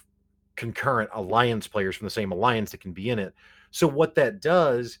amount of concurrent alliance players from the same alliance that can be in it. So what that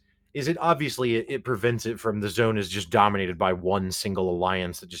does is it prevents it from, the zone is just dominated by one single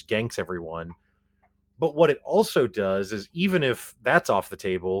alliance that just ganks everyone. But what it also does is, even if that's off the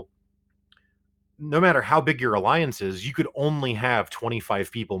table, no matter how big your alliance is, you could only have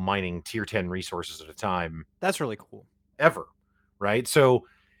 25 people mining tier 10 resources at a time. That's really cool. Ever, right? So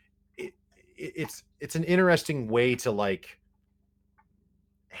it's an interesting way to, like,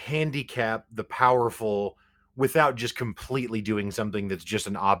 handicap the powerful without just completely doing something that's just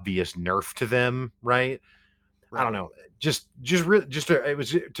an obvious nerf to them, right? I don't know. It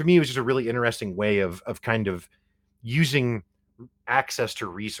was, to me, it was just a really interesting way of kind of using access to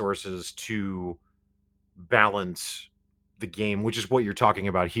resources to balance the game, which is what you're talking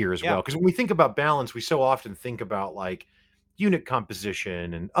about here as well. Because when we think about balance, we so often think about, like, unit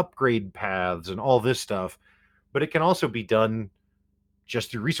composition and upgrade paths and all this stuff, but it can also be done just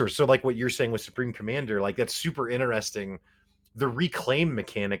through resources. So like what you're saying with Supreme Commander, like, that's super interesting. The reclaim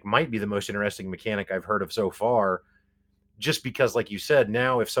mechanic might be the most interesting mechanic I've heard of so far, just because, like you said,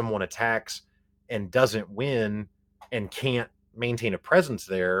 now if someone attacks and doesn't win and can't maintain a presence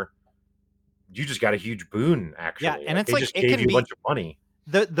there, you just got a huge boon, actually. Yeah, and it's they like, just it gave can you a be, bunch of money.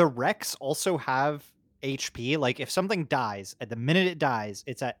 the wrecks also have HP. Like, if something dies, at the minute it dies,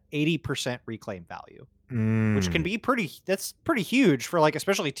 it's at 80% reclaim value, which can be that's pretty huge for, like,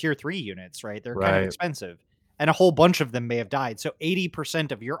 especially tier 3 units, right? They're kind of Right. expensive, and a whole bunch of them may have died. So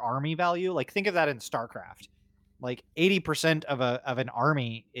 80% of your army value, like, think of that in StarCraft. Like, 80% of an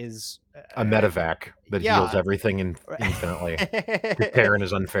army is A medevac that heals everything infinitely. Terran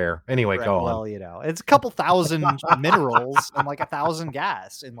is unfair. Anyway, Right, go on. well, it's a couple thousand minerals and like 1,000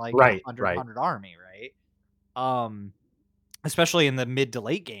 gas in, like, Right, 100 army, right? Especially in the mid to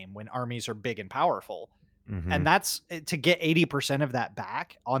late game when armies are big and powerful. Mhm. And that's to get 80% of that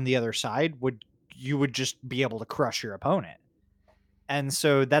back on the other side, you would just be able to crush your opponent. And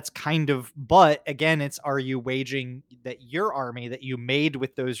so that's kind of, but again, it's, are you waging that your army that you made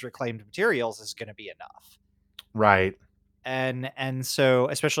with those reclaimed materials is going to be enough? Right. And so,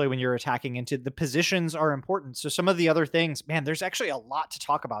 especially when you're attacking into, the positions are important. So some of the other things, man, there's actually a lot to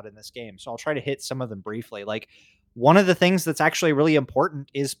talk about in this game. So I'll try to hit some of them briefly. Like, one of the things that's actually really important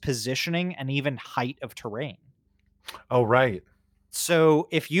is positioning and even height of terrain. Oh, right. So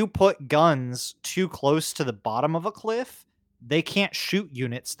if you put guns too close to the bottom of a cliff, they can't shoot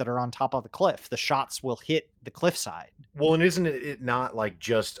units that are on top of the cliff. The shots will hit the cliffside. Well, and isn't it not like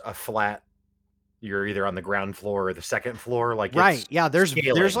just a flat, you're either on the ground floor or the second floor, like Right. it's Yeah, there's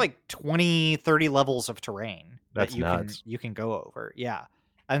scaling. like 20, 30 levels of terrain that That's nuts. you can go over. Yeah.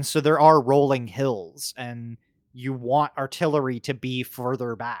 And so there are rolling hills, and you want artillery to be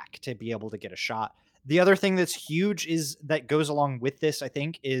further back to be able to get a shot. The other thing that's huge is that goes along with this, I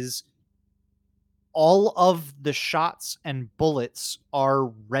think, is all of the shots and bullets are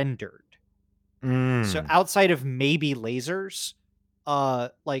rendered. So Mm, outside of maybe lasers,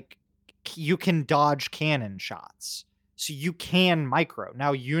 like you can dodge cannon shots. So you can micro.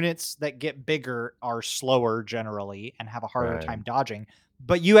 Now units that get bigger are slower generally and have a harder right. time dodging,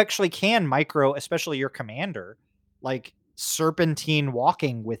 but you actually can micro, especially your commander. Like serpentine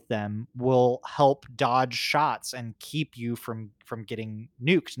walking with them will help dodge shots and keep you from getting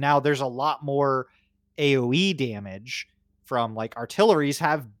nuked. Now there's a lot more AoE damage from like artilleries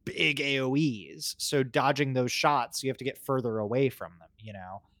have big AoEs. So dodging those shots, you have to get further away from them, you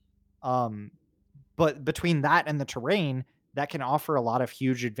know. Um but between that and the terrain, that can offer a lot of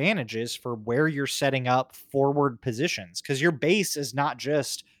huge advantages for where you're setting up forward positions, cuz your base is not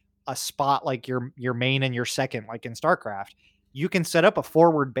just a spot like your main and your second like in StarCraft. You can set up a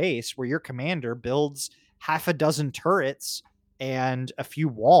forward base where your commander builds half a dozen turrets and a few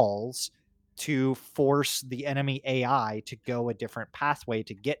walls to force the enemy AI to go a different pathway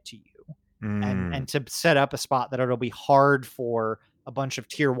to get to you, Mm. and to set up a spot that it'll be hard for a bunch of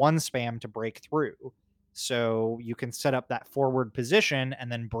tier 1 spam to break through. So you can set up that forward position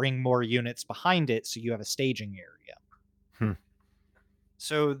and then bring more units behind it so you have a staging area. Hmm.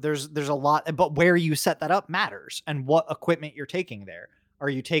 So there's a lot, but where you set that up matters, and what equipment you're taking there. Are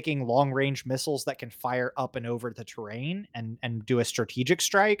you taking long range missiles that can fire up and over the terrain and do a strategic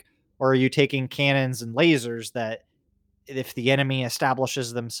strike, or are you taking cannons and lasers that if the enemy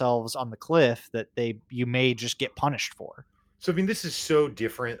establishes themselves on the cliff that they you may just get punished for? So, I mean, this is so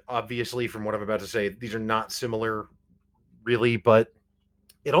different, obviously, from what I'm about to say. These are not similar, really, but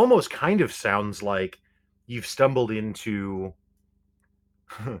it almost kind of sounds like you've stumbled into,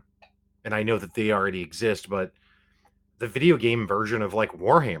 and I know that they already exist, but the video game version of like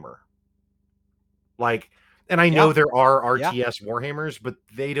Warhammer. Like, and I Yeah. know there are Yeah. RTS Warhammers, but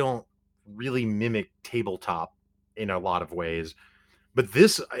they don't really mimic tabletop in a lot of ways. But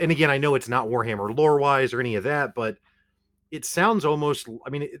this, and again, I know it's not Warhammer lore wise or any of that, but it sounds almost,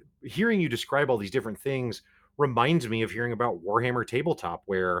 I mean, hearing you describe all these different things reminds me of hearing about Warhammer tabletop,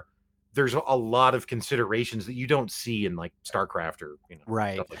 where there's a lot of considerations that you don't see in like StarCraft or,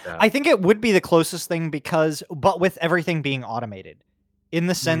 Right. stuff like that. I think it would be the closest thing, because but with everything being automated, in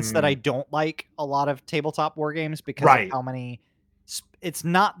the sense that I Mm, don't like a lot of tabletop war games because of right. how many it's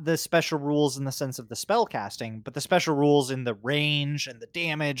not the special rules in the sense of the spell casting, but the special rules in the range and the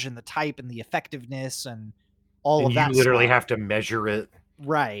damage and the type and the effectiveness and all And of you that literally stuff. have to measure it.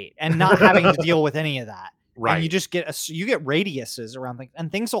 Right, and not having to deal with any of that. And you Right. just get you get radiuses around things,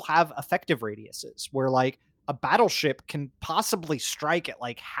 and things will have effective radiuses where like a battleship can possibly strike at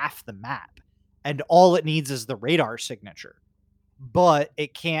like half the map, and all it needs is the radar signature. But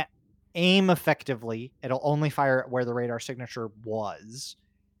it can't aim effectively. It'll only fire at where the radar signature was.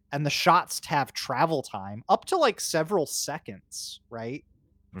 And the shots have travel time up to like several seconds, right?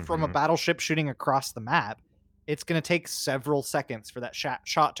 From a Hmm. battleship shooting across the map, it's going to take several seconds for that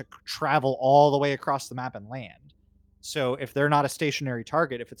shot to travel all the way across the map and land. So if they're not a stationary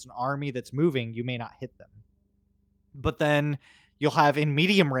target, if it's an army that's moving, you may not hit them. But then you'll have in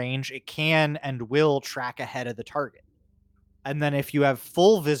medium range, it can and will track ahead of the target. And then if you have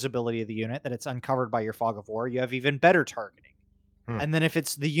full visibility of the unit that it's uncovered by your fog of war, you have even better targeting. Hmm. And then if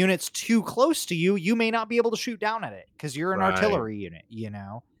it's the unit's too close to you, you may not be able to shoot down at it because you're an Right. artillery unit, you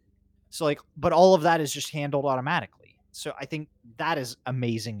know? So like, but all of that is just handled automatically. So I think that is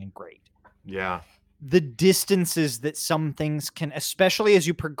amazing and great. Yeah. The distances that some things can, especially as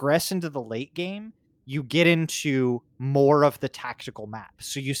you progress into the late game, you get into more of the tactical map.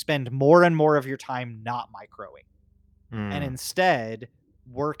 So you spend more and more of your time not microing and Mm. instead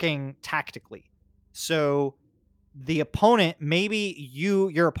working tactically. So the opponent, maybe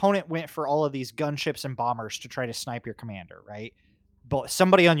your opponent went for all of these gunships and bombers to try to snipe your commander, right? But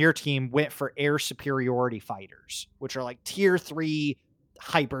somebody on your team went for air superiority fighters, which are like tier 3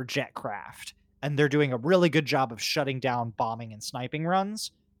 hyper jet craft, and they're doing a really good job of shutting down bombing and sniping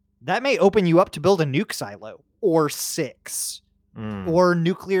runs. That may open you up to build a nuke silo or 6 Mm. or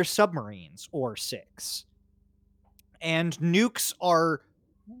nuclear submarines or 6. And nukes are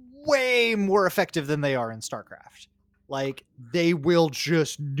way more effective than they are in StarCraft. Like, they will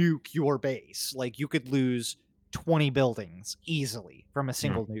just nuke your base. Like, you could lose 20 buildings easily from a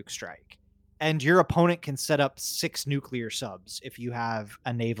single nuke strike. And your opponent can set up 6 nuclear subs if you have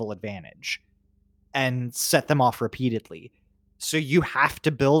a naval advantage and set them off repeatedly. So you have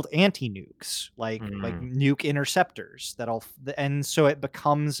to build anti-nukes, like nuke interceptors and so it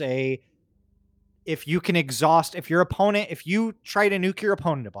becomes if you can exhaust, if you try to nuke your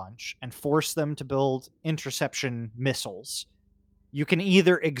opponent a bunch and force them to build interception missiles, you can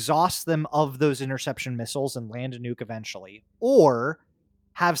either exhaust them of those interception missiles and land a nuke eventually, or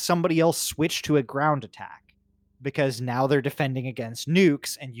have somebody else switch to a ground attack because now they're defending against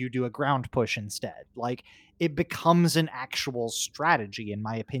nukes and you do a ground push instead. Like, it becomes an actual strategy, in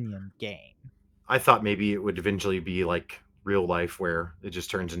my opinion, game. I thought maybe it would eventually be like real life where it just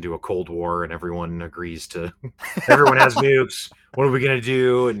turns into a Cold War and everyone agrees to everyone has nukes. What are we going to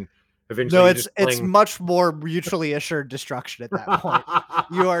do? And eventually it's much more mutually assured destruction at that point.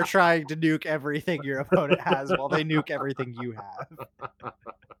 You are trying to nuke everything your opponent has while they nuke everything you have.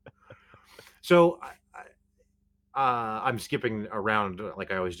 So I'm skipping around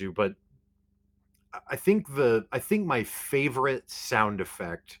like I always do, but I think my favorite sound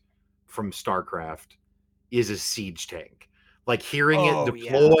effect from StarCraft is a siege tank. Like hearing it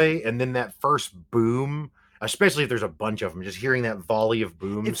deploy and then that first boom, especially if there's a bunch of them, just hearing that volley of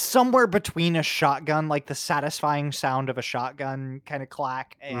booms. It's somewhere between a shotgun, like the satisfying sound of a shotgun kind of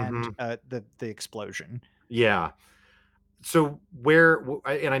clack, and the explosion. Yeah. So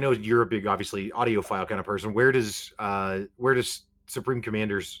and I know you're a big, obviously, audiophile kind of person. Where does Supreme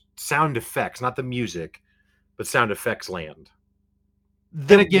Commander's sound effects, not the music, but sound effects land?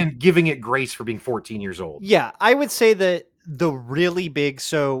 Then again, giving it grace for being 14 years old. Yeah, I would say that the really big,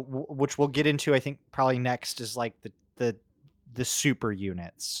 which we'll get into, I think probably next, is like the super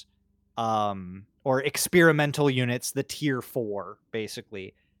units, or experimental units, the tier 4,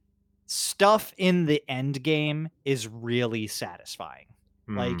 basically. Stuff in the end game is really satisfying.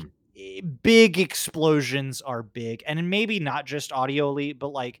 Like, big explosions are big, and maybe not just audioly, but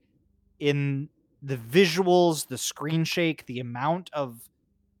like in the visuals, the screen shake, the amount of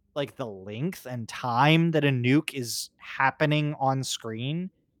like the length and time that a nuke is happening on screen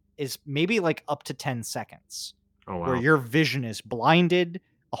is maybe like up to 10 seconds. Oh, wow. Where your vision is blinded,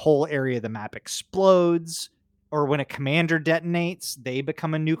 a whole area of the map explodes, or when a commander detonates, they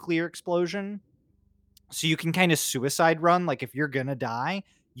become a nuclear explosion. So you can kind of suicide run. Like, if you're gonna die,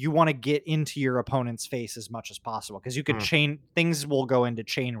 you want to get into your opponent's face as much as possible, because you could things will go into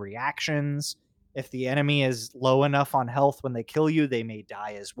chain reactions. If the enemy is low enough on health when they kill you, they may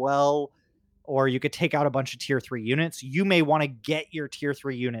die as well. Or you could take out a bunch of tier 3 units. You may want to get your tier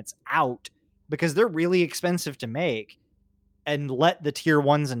 3 units out because they're really expensive to make, and let the tier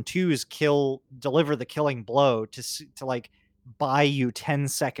 1s and 2s deliver the killing blow to like buy you 10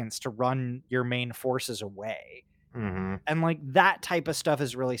 seconds to run your main forces away. And like that type of stuff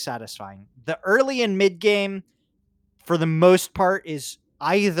is really satisfying. The early and mid game, for the most part, is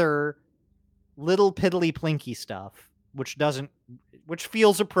either little piddly plinky stuff, which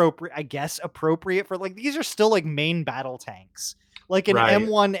feels appropriate, I guess, for like, these are still like main battle tanks. Like an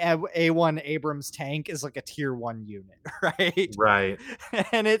M1A1 Abrams tank is like a tier 1 unit, right? Right.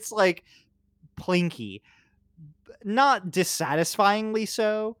 And it's like plinky, not dissatisfyingly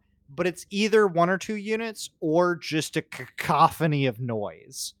so, but it's either 1 or 2 units or just a cacophony of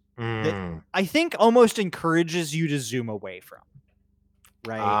noise that I think almost encourages you to zoom away from.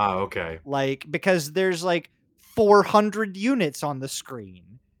 Right? Okay. Like, because there's like 400 units on the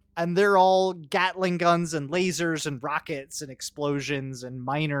screen, and they're all Gatling guns and lasers and rockets and explosions and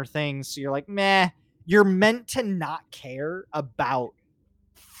minor things. So you're like, meh, you're meant to not care about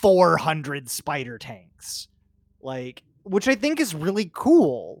 400 spider tanks. Like, which I think is really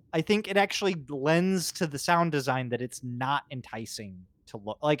cool. I think it actually lends to the sound design that it's not enticing to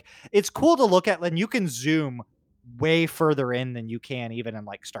look. Like, it's cool to look at, and you can zoom way further in than you can even in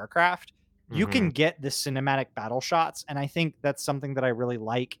like StarCraft. You can get the cinematic battle shots, and I think that's something that I really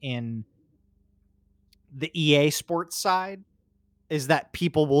like in the EA Sports side, is that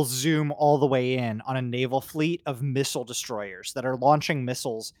people will zoom all the way in on a naval fleet of missile destroyers that are launching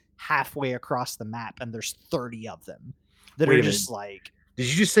missiles halfway across the map, and there's 30 of them that are just like. Did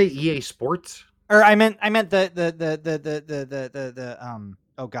you just say EA Sports? Or I meant the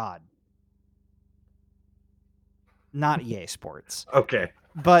oh god. Not EA Sports. Okay.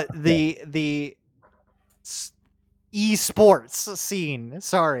 But the esports scene.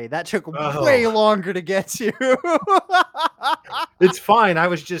 Sorry, that took way longer to get to. It's fine. I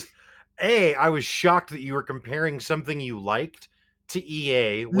was just, I was shocked that you were comparing something you liked to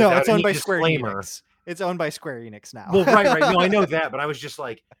EA No, without it's owned any by Square disclaimer. Enix. It's owned by Square Enix now. Well, right. No, I know that, but I was just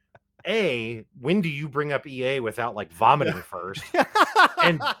like, when do you bring up EA without like vomiting first?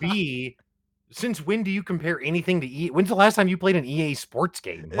 And B, since when do you compare anything to EA? When's the last time you played an EA sports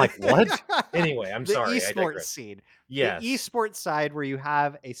game? Like what? Anyway, I'm The sorry. I esports digress. scene. The Yes. esports side where you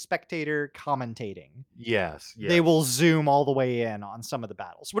have a spectator commentating. Yes. They will zoom all the way in on some of the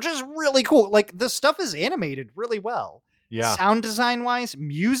battles, which is really cool. Like the stuff is animated really well. Yeah. Sound design wise,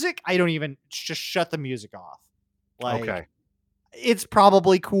 music, I don't even just shut the music off. Like Okay. it's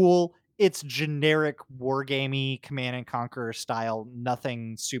probably cool. It's generic wargamey Command and Conquer style,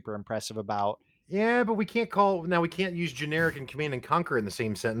 nothing super impressive about. Yeah, but we can't use generic and Command and Conquer in the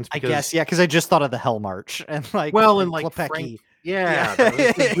same sentence I because guess, yeah, because I just thought of the Hell March and like well, and and like Frank, Klepecki. yeah,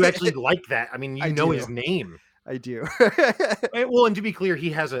 Yeah. you actually like that. I mean, I you know his do. name. I do. Well, and to be clear, he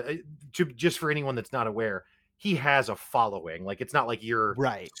has just for anyone that's not aware, he has a following. Like it's not like you're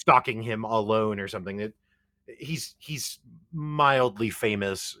Right. stalking him alone or something. He's mildly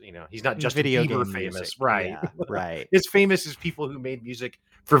famous. He's not Justin Video Bieber game famous, music. right? Yeah, right. As famous as people who made music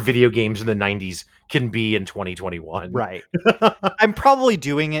for video games in the '90s can be in 2021. Right. I'm probably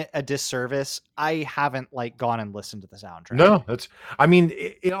doing it a disservice. I haven't like gone and listened to the soundtrack. No, I mean,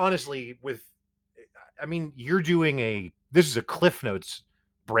 honestly, you're doing this is a Cliff Notes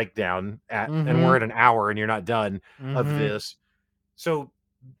breakdown and we're at an hour and you're not done of this. So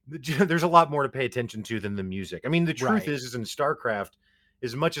there's a lot more to pay attention to than the music. I mean, the truth Right. is in StarCraft,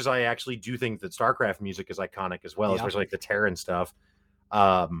 as much as I actually do think that StarCraft music is iconic as well, Yeah. especially like the Terran stuff.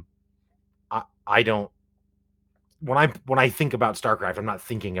 I don't. When I think about StarCraft, I'm not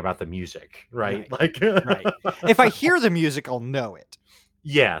thinking about the music, right? Like, Right. If I hear the music, I'll know it.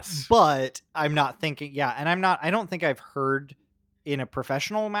 yes, But I'm not thinking, yeah, and I don't think I've heard in a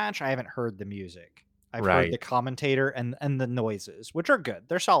professional match, I haven't heard the music. I've heard right. the commentator and the noises, which are good.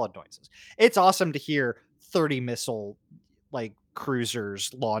 They're solid noises. It's awesome to hear 30 missile like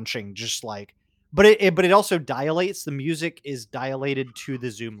cruisers launching just like but it also dilates. The music is dilated to the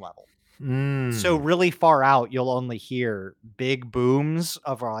zoom level. So really far out, you'll only hear big booms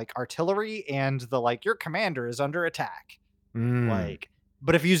of like artillery and the like your commander is under attack. Like,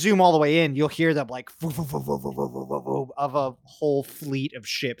 but if you zoom all the way in, you'll hear them like of a whole fleet of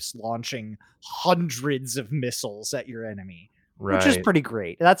ships launching hundreds of missiles at your enemy, which is pretty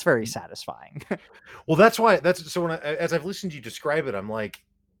great. That's very satisfying. Well, that's why so as I've listened to you describe it, I'm like,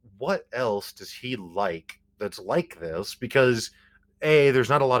 what else does he like that's like this? Because there's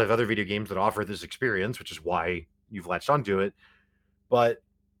not a lot of other video games that offer this experience, which is why you've latched onto it. But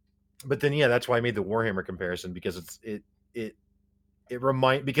then yeah, that's why I made the Warhammer comparison because because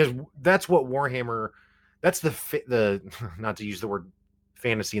that's what Warhammer, that's the not to use the word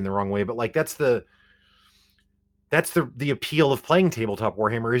fantasy in the wrong way, but like that's the appeal of playing tabletop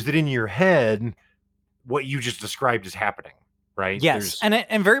Warhammer is that in your head what you just described is happening, right? Yes,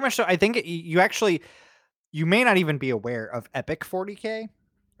 and very much so. I think you may not even be aware of Epic 40K.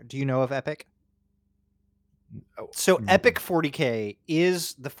 Do you know of Epic? So Epic 40K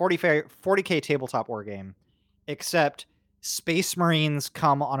is the 40K tabletop war game, except Space Marines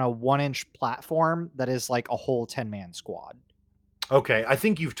come on a 1-inch platform that is like a whole 10-man squad. Okay, I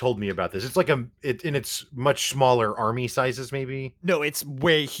think you've told me about this. It's like it's much smaller army sizes, maybe. No, it's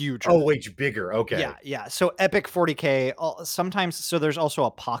way huger. Oh, way bigger. Okay. Yeah. So Epic 40K sometimes. So there's also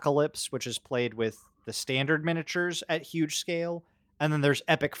Apocalypse, which is played with the standard miniatures at huge scale, and then there's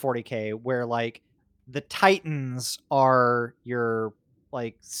Epic 40K, where like the Titans are your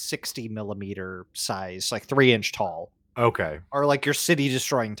like 60 millimeter size, like 3-inch tall. Okay. Are like your city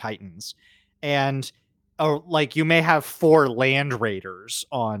destroying Titans, and like you may have 4 Land Raiders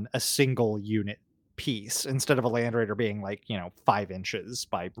on a single unit piece instead of a Land Raider being like 5 inches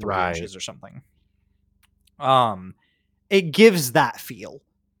by 3 inches or something. It gives that feel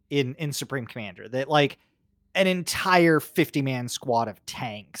in Supreme Commander that like an entire 50-man squad of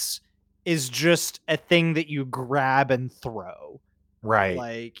tanks is just a thing that you grab and throw. Right.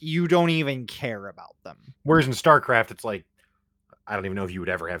 Like you don't even care about them. Whereas in StarCraft, it's like, I don't even know if you would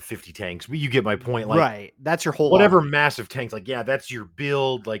ever have 50 tanks, but you get my point. Like, right. That's your whole whatever army. massive tanks. Like, yeah, that's your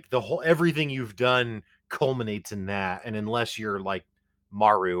build. Like everything you've done culminates in that. And unless you're like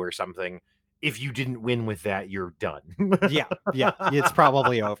Maru or something, if you didn't win with that, you're done. Yeah. It's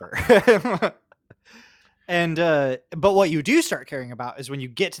probably over. And but what you do start caring about is when you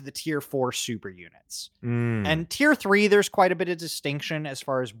get to the tier 4 super units. And tier 3, there's quite a bit of distinction as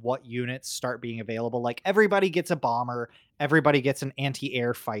far as what units start being available. Like everybody gets a bomber, everybody gets an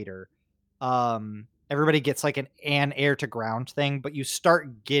anti-air fighter, everybody gets like an air to ground thing, but you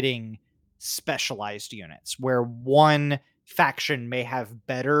start getting specialized units where one faction may have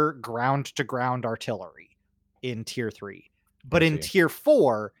better ground to ground artillery in tier 3. I But in see. tier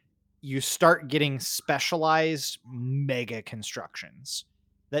 4, you start getting specialized mega constructions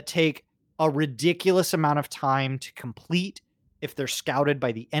that take a ridiculous amount of time to complete. If they're scouted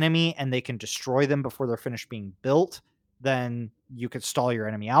by the enemy and they can destroy them before they're finished being built, then you could stall your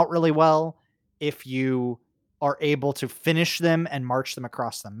enemy out really well. If you are able to finish them and march them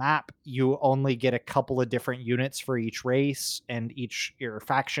across the map, you only get a couple of different units for each race and each your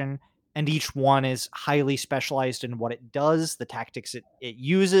faction, and each one is highly specialized in what it does, the tactics it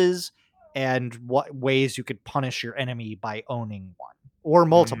uses, and what ways you could punish your enemy by owning one or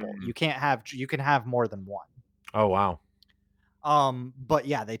multiple. Mm. You can have more than one. Oh, wow. But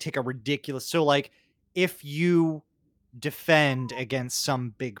yeah, they take a ridiculous, so like if you defend against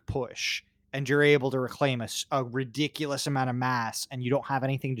some big push and you're able to reclaim a ridiculous amount of mass and you don't have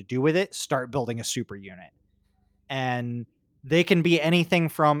anything to do with it, start building a super unit. And they can be anything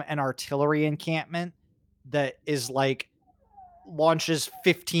from an artillery encampment that is like launches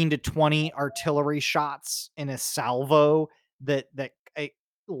 15 to 20 artillery shots in a salvo that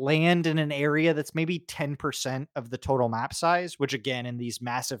land in an area that's maybe 10% of the total map size, which again in these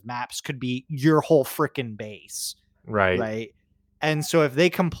massive maps could be your whole freaking base, Right. right? And so if they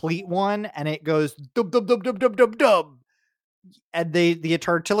complete one and it goes dub dub dub dub dub dub dub, and the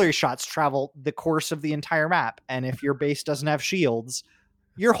artillery shots travel the course of the entire map, and if your base doesn't have shields,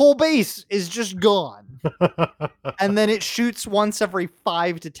 your whole base is just gone. And then it shoots once every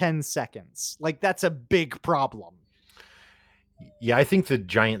 5 to 10 seconds. Like that's a big problem. Yeah, I think the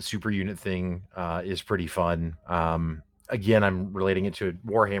giant super unit thing is pretty fun. Again, I'm relating it to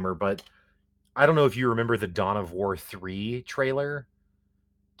Warhammer, but I don't know if you remember the Dawn of War 3 trailer.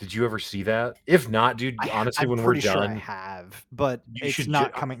 Did you ever see that? If not, dude, honestly, I'm when we're pretty sure I done, have, but you it's should.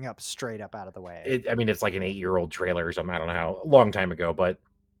 not coming up straight up out of the way. I mean, it's like an 8-year-old trailer or something. I don't know how, a long time ago, but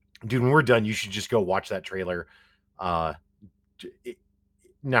dude, when we're done, you should just go watch that trailer. Uh,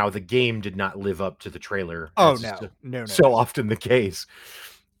 now the game did not live up to the trailer. Oh As no, no, so often the case.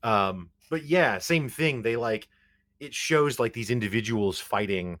 But yeah, same thing. They like it shows like these individuals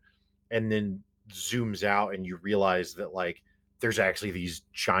fighting, and then zooms out, and you realize that like there's actually these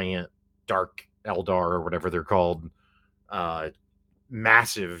giant dark Eldar or whatever they're called,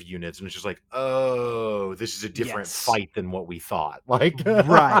 massive units, and it's just like, oh, this is a different Yes. fight than what we thought. Like,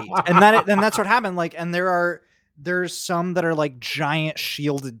 right, and that's what happened. Like, and there's some that are like giant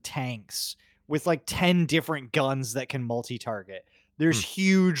shielded tanks with like 10 different guns that can multi-target. There's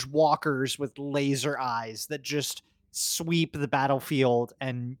huge walkers with laser eyes that just sweep the battlefield,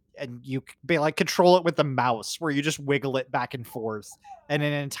 and you be like control it with the mouse where you just wiggle it back and forth and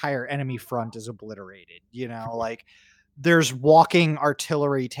an entire enemy front is obliterated, you know. Like there's walking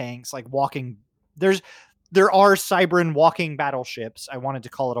artillery tanks, like walking there are Cybran walking battleships. I wanted to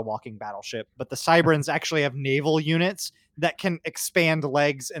call it a walking battleship, but the Cybrans actually have naval units that can expand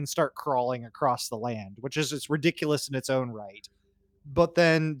legs and start crawling across the land, which is it's ridiculous in its own right. But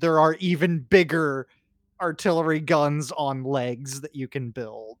then there are even bigger artillery guns on legs that you can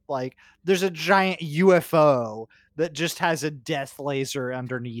build. Like there's a giant UFO that just has a death laser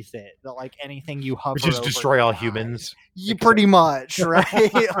underneath it that like anything you hover which is over destroy all dies. humans. You pretty much,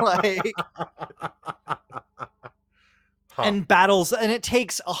 right? Like and battles, and it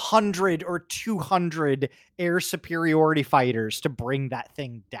takes 100 or 200 air superiority fighters to bring that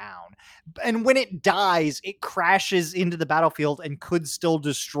thing down. And when it dies, it crashes into the battlefield and could still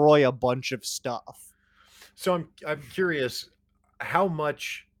destroy a bunch of stuff. So I'm curious how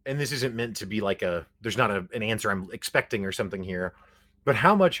much, and this isn't meant to be like there's not an answer I'm expecting or something here, but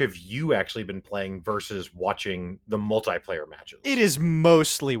how much have you actually been playing versus watching the multiplayer matches? It is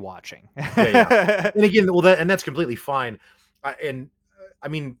mostly watching. Yeah. And again, well, that's completely fine. I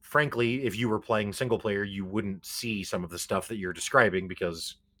mean, frankly, if you were playing single player, you wouldn't see some of the stuff that you're describing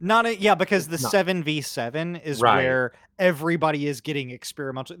because because the 7v7 is right. where everybody is getting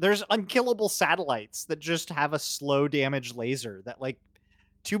experimental. There's unkillable satellites that just have a slow damage laser that like,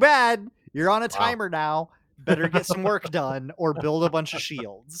 too bad, you're on a timer now. Better get some work done or build a bunch of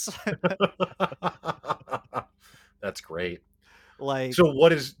shields. That's great. Like, so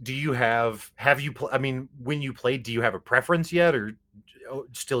what do you have you I mean, when you played, do you have a preference yet, or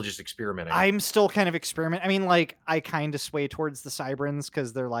still just experimenting? I'm still kind of experimenting. I mean, like, I kind of sway towards the Cybrans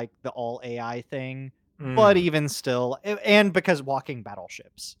because they're like the all AI thing, but even still, and because walking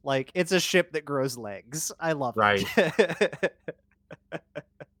battleships, like it's a ship that grows legs. I love it.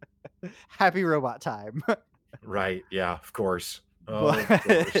 Happy robot time. Right. Yeah, of course. Of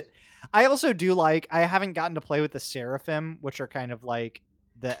course. I also do like, I haven't gotten to play with the Seraphim, which are kind of like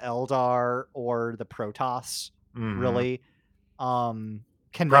the Eldar or the Protoss, Mhm. really. Probably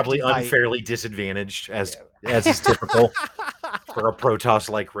Connected by unfairly disadvantaged as is typical yeah. for a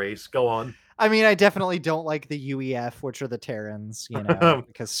Protoss-like race. Go on. I mean, I definitely don't like the UEF, which are the Terrans,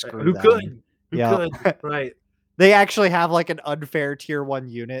 because screw Who them. could? Who Yep. could? Right. They actually have like an unfair tier 1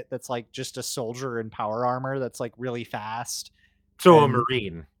 unit that's like just a soldier in power armor that's like really fast. So a And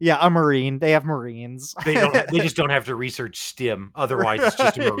Marine. yeah, a Marine. They have Marines. They just don't have to research stim. Otherwise, it's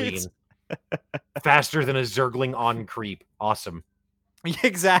just a Right. Marine. Faster than a Zergling on creep. Awesome.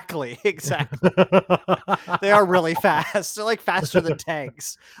 Exactly. They are really fast. They're like faster than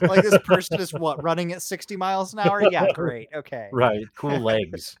tanks. Like this person is what, running at 60 miles an hour? Yeah, great. Okay. Right. Cool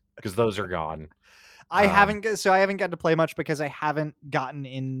legs, because those are gone. I haven't gotten to play much because I haven't gotten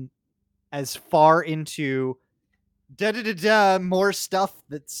in as far into more stuff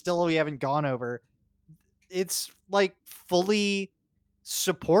that still we haven't gone over. It's like fully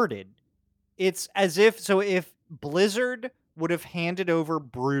supported. It's as if Blizzard would have handed over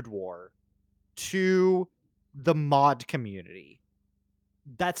Brood War to the mod community.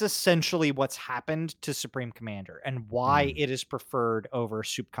 That's essentially what's happened to Supreme Commander and why Mm. it is preferred over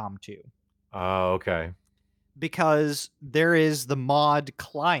SupCom 2. Oh, okay. Because there is the mod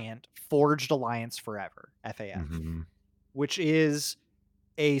client Forged Alliance Forever, FAF, Mhm. which is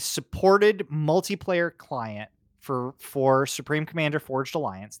a supported multiplayer client for Supreme Commander Forged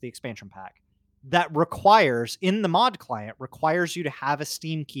Alliance, the expansion pack, that requires in the mod client requires you to have a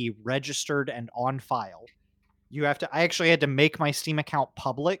Steam key registered and on file. You have to I actually had to make my Steam account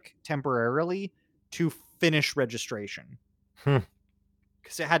public temporarily to finish registration. Hmm.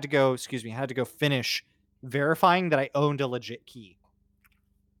 Cuz it had to go, I had to go finish verifying that I owned a legit key.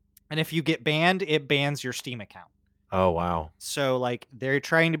 And if you get banned, it bans your Steam account. Oh, wow. So like they're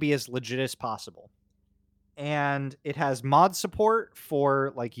trying to be as legit as possible. And it has mod support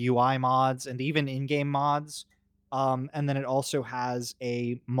for like UI mods and even in-game mods. And then it also has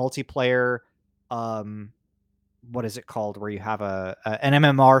a multiplayer what is it called where you have an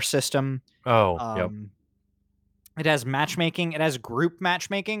MMR system. Oh, yep. Um it has matchmaking, it has group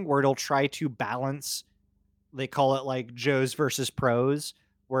matchmaking where it'll try to balance, they call it like Joes versus pros,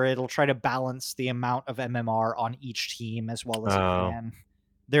 where it'll try to balance the amount of MMR on each team as well as it Oh. can.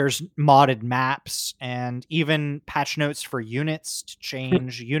 There's modded maps and even patch notes for units to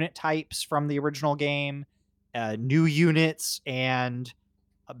change unit types from the original game, new units, and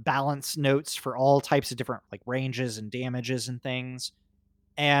balance notes for all types of different like ranges and damages and things.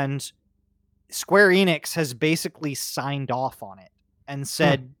 And Square Enix has basically signed off on it and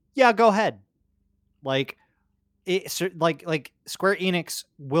said, "Yeah, go ahead." Like like Square Enix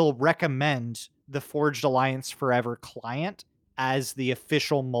will recommend the Forged Alliance Forever client as the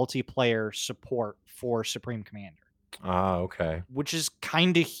official multiplayer support for Supreme Commander, Ah, okay. which is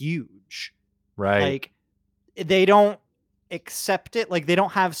kind of huge. Right. Like they don't accept it. Like they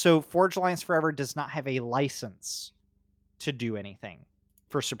don't have Forged Alliance Forever does not have a license to do anything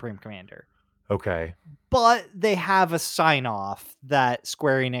for Supreme Commander. Okay. But they have a sign off that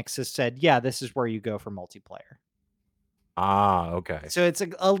Square Enix has said, yeah, this is where you go for multiplayer. Ah, okay. So it's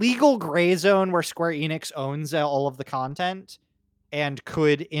a legal gray zone where Square Enix owns all of the content and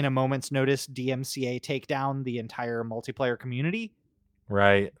could, in a moment's notice, DMCA take down the entire multiplayer community,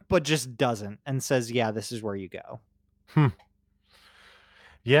 Right. but just doesn't and says, yeah, this is where you go.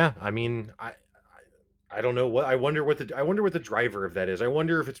 Yeah, I mean, I don't know what I wonder what the driver of that is. I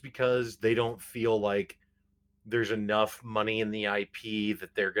wonder if it's because they don't feel like there's enough money in the IP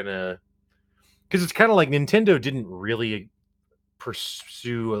that they're gonna, because it's kind of like Nintendo didn't really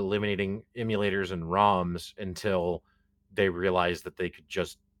pursue eliminating emulators and ROMs until they realized that they could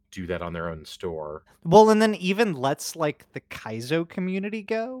just do that on their own store. Well, and then even lets like the Kaizo community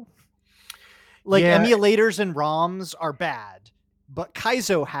go. Like Yeah, emulators and ROMs are bad, but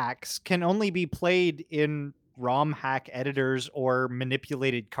Kaizo hacks can only be played in ROM hack editors or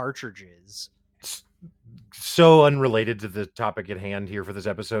manipulated cartridges. so unrelated to the topic at hand here for this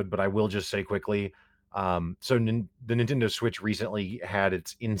episode, but I will just say quickly. The Nintendo Switch recently had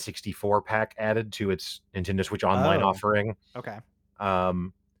its N64 pack added to its Nintendo Switch Online Oh. offering. Okay.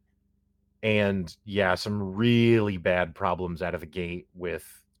 And yeah, some really bad problems out of the gate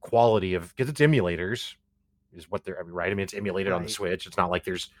with quality of, because it's emulators, is what they're right. I mean, it's emulated on the Right. Switch. It's not like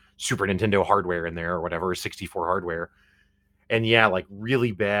there's Super Nintendo hardware in there or whatever, 64 hardware. And yeah, like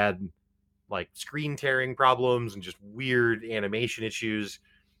really bad, like screen tearing problems and just weird animation issues.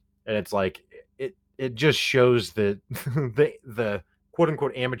 And it's like it just shows that the quote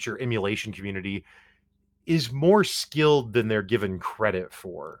unquote amateur emulation community is more skilled than they're given credit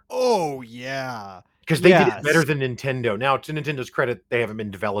for. Oh yeah. because they did it better Yes. than Nintendo. Now, to Nintendo's credit, they haven't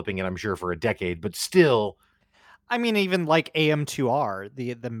been developing it, I'm sure, for a decade, but still, I mean, even like AM2R,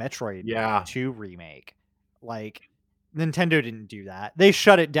 the Metroid yeah. 2 remake, like Nintendo didn't do that. They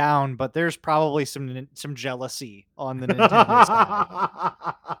shut it down, but there's probably some jealousy on the Nintendo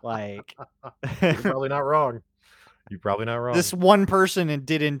side. Like You're probably not wrong. You're probably not wrong. this one person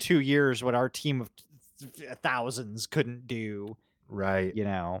did in 2 years what our team of thousands couldn't do, Right. you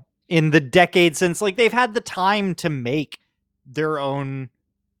know, in the decade since, like, they've had the time to make their own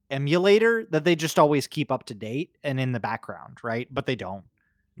emulator that they just always keep up to date and in the background, right? But they don't.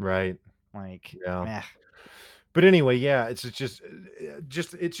 Right. Like, Yeah. meh. But anyway, yeah, it's just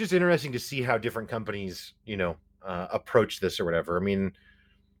interesting to see how different companies, approach this or whatever. I mean,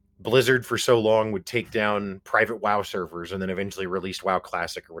 Blizzard for so long would take down private WoW servers and then eventually released WoW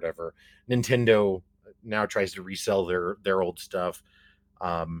Classic or whatever. Nintendo now tries to resell their old stuff.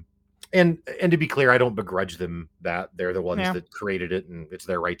 And to be clear, I don't begrudge them that. They're the ones Yeah. that created it and it's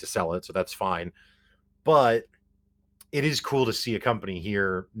their right to sell it, so that's fine. But it is cool to see a company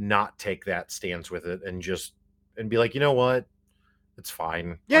here not take that stance with it and be like, you know what? It's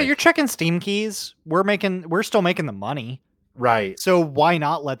fine. Yeah, Like, you're checking Steam keys. We're still making the money. right. So why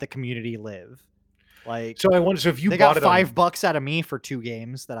not let the community live? Like, So I wonder, so if you they bought got it on, $5 out of me for 2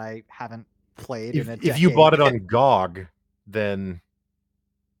 games that I haven't played in a decade. if you bought it on GOG, then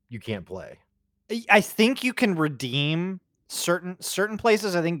you can't play. I think you can redeem certain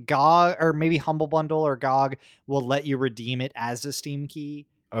places. I think GOG or maybe Humble Bundle or GOG will let you redeem it as a Steam key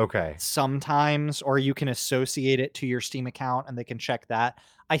Okay. sometimes, or you can associate it to your Steam account and they can check that.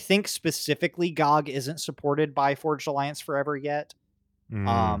 I think specifically GOG isn't supported by Forged Alliance Forever yet.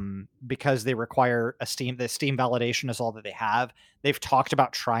 Because they require the Steam validation is all that they have. They've talked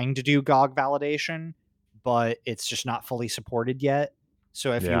about trying to do GOG validation, but it's just not fully supported yet.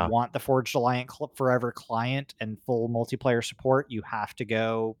 So if you Yeah. want the Forged Alliance Forever client and full multiplayer support, you have to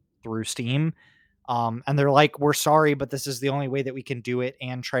go through Steam. And they're like, we're sorry, but this is the only way that we can do it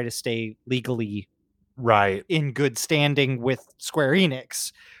and try to stay legally Right. in good standing with Square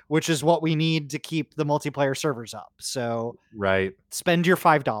Enix, which is what we need to keep the multiplayer servers up. So Right. spend your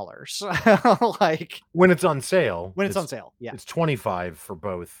 $5. Like When it's on sale. when it's on sale. Yeah. It's 25 for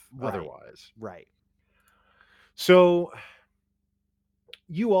both Right. otherwise. Right. So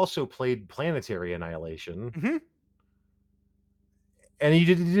you also played Planetary Annihilation. Mhm. And it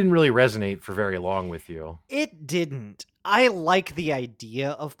didn't really resonate for very long with you. It didn't. I like the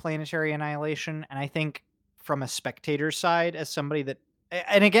idea of Planetary Annihilation, and I think from a spectator's side, as somebody that,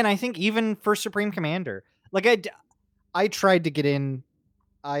 and again, I think even for Supreme Commander, like I tried to get in.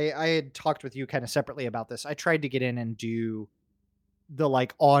 I had talked with you kind of separately about this. I tried to get in and do the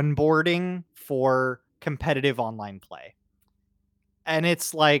like onboarding for competitive online play. And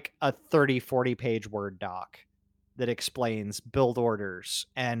it's like a 30-40 page Word doc that explains build orders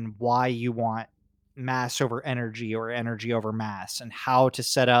and why you want mass over energy or energy over mass and how to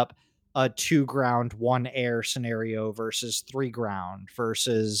set up a 2 ground 1 air scenario versus 3 ground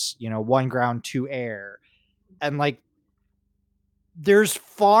versus 1 ground 2 air. And like there's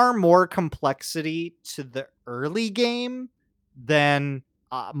far more complexity to the early game than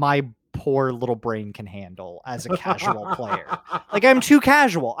my poor little brain can handle as a casual player. Like I'm too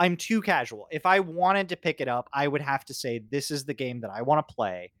casual. If I wanted to pick it up, I would have to say this is the game that I want to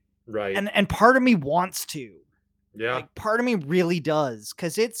play. Right. And part of me wants to. Yeah. Like part of me really does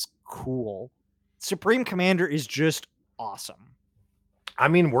cuz it's cool. Supreme Commander is just awesome. I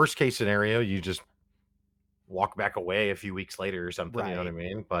mean, worst case scenario, you just walk back away a few weeks later or something, you know what I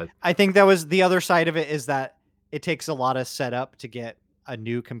mean? But I think that was the other side of it, is that it takes a lot of setup to get a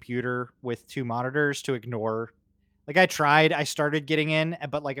new computer with 2 monitors to ignore. Like I started getting in,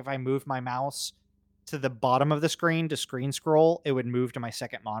 but like if I moved my mouse to the bottom of the screen to screen scroll, it would move to my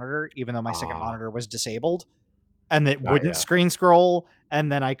second monitor, even though my second monitor was disabled, and it wouldn't screen scroll.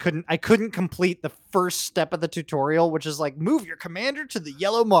 And then I couldn't complete the first step of the tutorial, which is like move your commander to the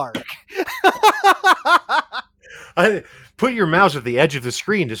yellow mark. Put your mouse at the edge of the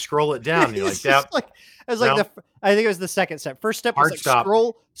screen to scroll it down. You're like, yeah. It was like I think it was the second step. First step was Hard like stop.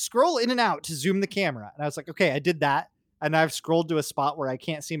 scroll in and out to zoom the camera. And I was like, okay, I did that. And I've scrolled to a spot where I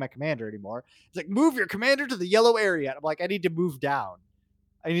can't see my commander anymore. It's like, move your commander to the yellow area. And I'm like, I need to move down.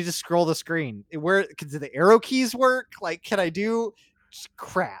 I need to scroll the screen. Do the arrow keys work? Like, can I do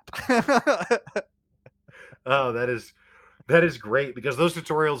crap? Oh, that is That is great because those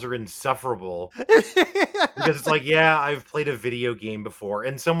tutorials are insufferable. Because it's like, yeah, I've played a video game before,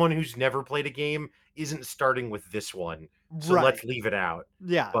 and someone who's never played a game isn't starting with this one, so Right. let's leave it out.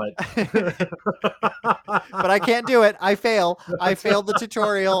 Yeah. But But I can't do it. I fail. I failed the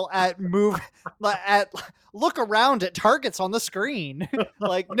tutorial at at look around at targets on the screen.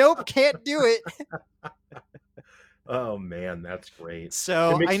 Like, nope, can't do it. Oh man, that's great. It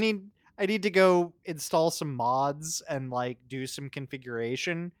So makes I need to go install some mods and like do some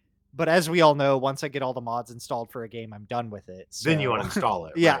configuration. But as we all know, once I get all the mods installed for a game, I'm done with it. then you So uninstall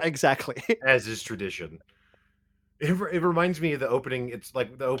it, yeah, right? exactly. As is tradition. It reminds me of the opening. It's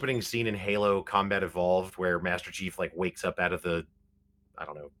like the opening scene in Halo Combat Evolved, where Master Chief like wakes up out of the, I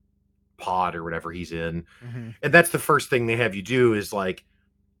don't know, pod or whatever he's in, Mhm. and that's the first thing they have you do is like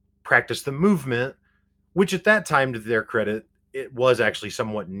practice the movement, which at that time, to their credit, it was actually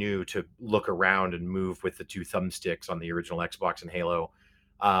somewhat new to look around and move with the two thumbsticks on the original Xbox and Halo.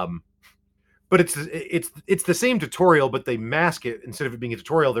 Um, but it's the same tutorial, but they mask it. Instead of it being a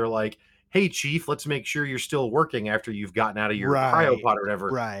tutorial, they're like, "Hey, Chief, let's make sure you're still working after you've gotten out of your Right. cryopod or whatever."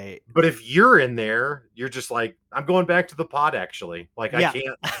 Right. But if you're in there, you're just like, "I'm going back to the pod." Actually, like Yeah.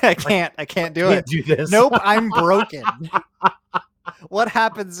 I I can't do can't it. do this. Nope, I'm broken. What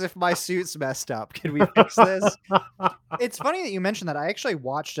happens if my suit's messed up? Can we fix this? It's funny that you mentioned that. I actually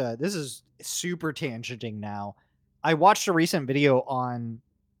watched this is super tangenting now. I watched a recent video on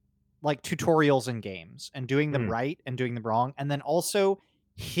like tutorials in games and doing them Hmm, right and doing them wrong, and then also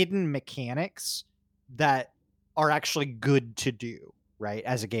hidden mechanics that are actually good to do, right,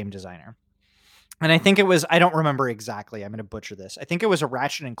 as a game designer. And I think it was, I don't remember exactly. I'm going to butcher this. I think it was a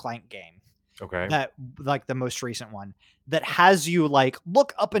Ratchet and Clank game okay. that, like the most recent one, that has you like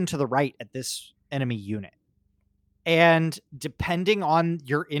look up and to the right at this enemy unit. And depending on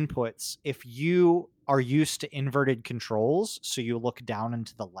your inputs, if you are used to inverted controls, so you look down and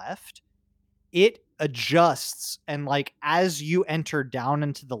to the left, it adjusts. And like as you enter down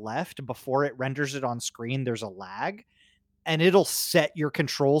and to the left, before it renders it on screen, there's a lag, and it'll set your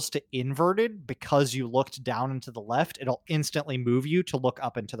controls to inverted because you looked down and to the left. It'll instantly move you to look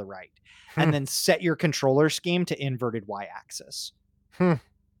up and to the right, Hmm, and then set your controller scheme to inverted y axis. hmm.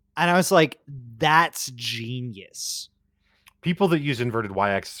 And I was like, that's genius. People that use inverted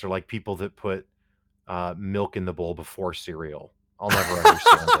y-axis are like people that put milk in the bowl before cereal. I'll never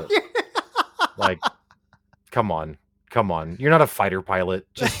understand it. Like, come on, come on. You're not a fighter pilot.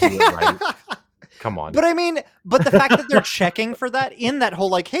 Just do it right. Come on. But I mean, but the fact that they're checking for that in that whole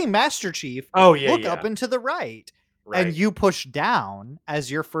like, hey, Master Chief, Oh yeah, look up yeah. and to the right, and Right. you push down as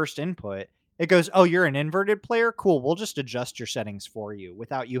your first input, it goes, oh, you're an inverted player? Cool. We'll just adjust your settings for you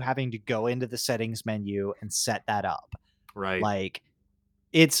without you having to go into the settings menu and set that up. Right. Like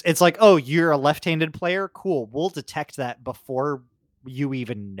it's like, oh, you're a left-handed player? Cool. We'll detect that before you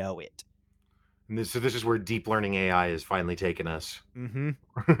even know it. And so this is where deep learning AI is finally taken us. Mm-hmm.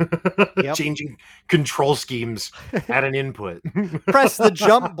 Yep. Changing control schemes at an input. Press the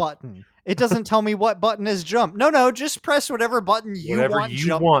jump button. It doesn't tell me what button is jump. No, just press whatever button you Whatever want you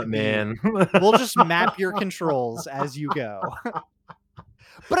jump want, to be. man. We'll just map your controls as you go.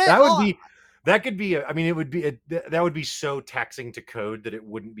 But That would be that could be I mean it would be that would be so taxing to code that it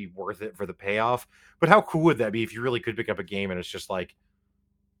wouldn't be worth it for the payoff. But how cool would that be if you really could pick up a game and it's just like,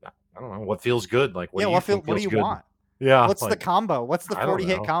 I don't know, what feels good? Like, what yeah, do you think what do feels you good? want? Yeah, What's the like, combo? What's the I don't 40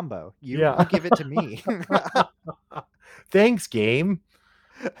 hit know. combo? Yeah. You give it to me. Thanks, game.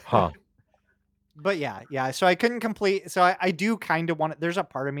 Huh. But yeah. So I couldn't complete. So I do kind of want it. There's a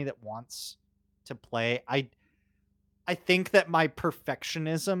part of me that wants to play. I think that my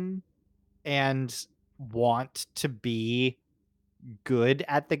perfectionism and want to be good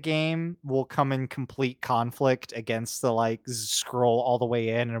at the game will come in complete conflict against the like scroll all the way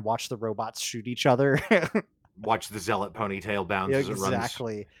in and watch the robots shoot each other. Watch the zealot ponytail bounce Yeah, as it runs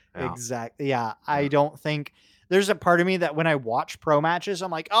exactly. out. Exactly. Yeah. I Yeah. don't think there's a part of me that when I watch pro matches, I'm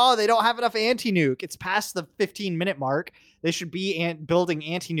like, oh, they don't have enough anti-nuke. It's past the 15-minute mark. They should be building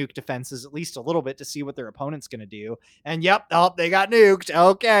anti-nuke defenses at least a little bit to see what their opponent's going to do. And yep, oh, they got nuked.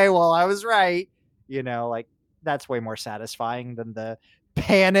 Okay, well, I was right. You know, like that's way more satisfying than the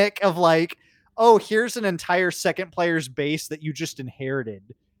panic of like, oh, here's an entire second player's base that you just inherited,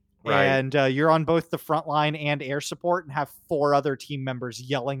 Right. and you're on both the front line and air support and have 4 other team members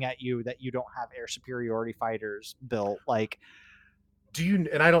yelling at you that you don't have air superiority fighters built. Like, Do you,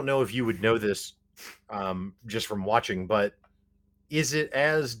 and I don't know if you would know this just from watching, but is it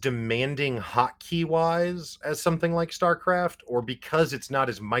as demanding hotkey wise as something like StarCraft, or because it's not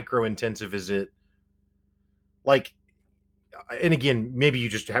as micro intensive, is it like, and again, maybe you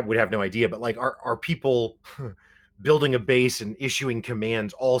just would have no idea, but like, are people building a base and issuing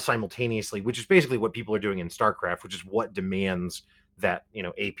commands all simultaneously, which is basically what people are doing in StarCraft, which is what demands that,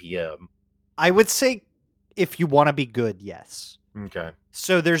 APM. I would say if you want to be good, yes. Okay.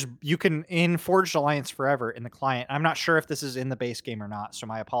 So you can in Forged Alliance Forever in the client. I'm not sure if this is in the base game or not. So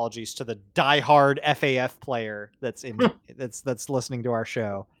my apologies to the diehard FAF player that's listening to our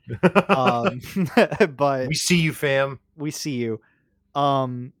show. But we see you, fam. We see you.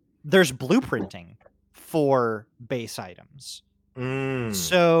 There's blueprinting for base items.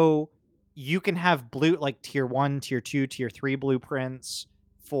 So you can have like tier 1, tier 2, tier 3 blueprints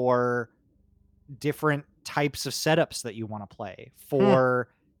for different types of setups that you want to play, for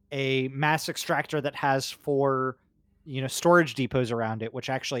a mass extractor that has 4 storage depots around it, which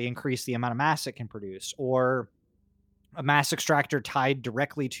actually increase the amount of mass it can produce, or a mass extractor tied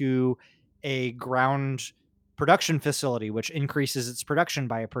directly to a ground production facility, which increases its production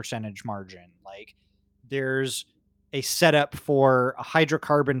by a percentage margin. Like there's a setup for a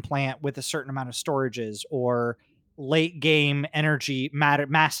hydrocarbon plant with a certain amount of storages, or late game energy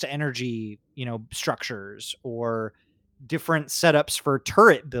mass to energy, structures, or different setups for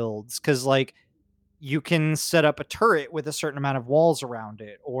turret builds. Cause like you can set up a turret with a certain amount of walls around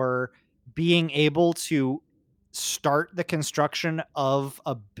it, or being able to start the construction of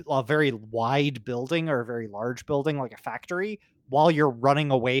a very wide building or a very large building like a factory while you're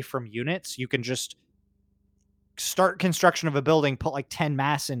running away from units. You can just start construction of a building, put like 10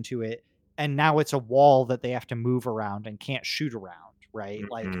 mass into it, and now it's a wall that they have to move around and can't shoot around, right?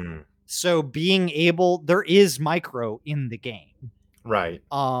 Like, so being able, there is micro in the game. Right.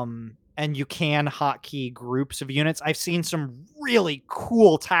 And you can hotkey groups of units. I've seen some really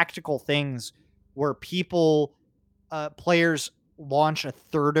cool tactical things where players launch a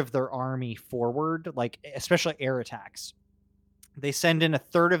third of their army forward, like especially air attacks. They send in a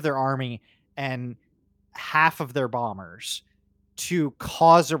third of their army and half of their bombers to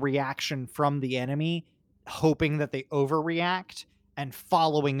cause a reaction from the enemy, hoping that they overreact, and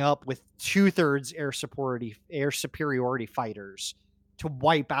following up with 2/3 air superiority fighters to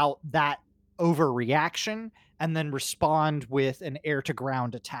wipe out that overreaction, and then respond with an air to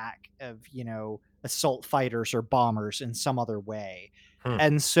ground attack of, assault fighters or bombers in some other way.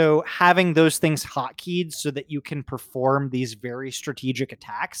 And so having those things hotkeyed so that you can perform these very strategic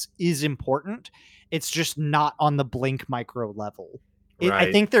attacks is important. It's just not on the Blink micro level. Right.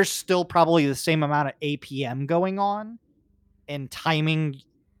 I think there's still probably the same amount of APM going on, and timing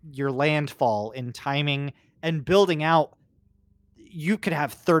your landfall, and timing and building out. You could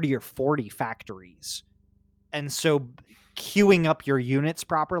have 30 or 40 factories. And so queuing up your units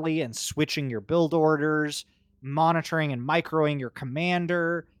properly and switching your build orders, monitoring and microing your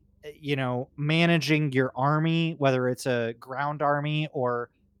commander, managing your army, whether it's a ground army or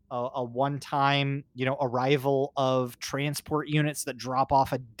a one-time, arrival of transport units that drop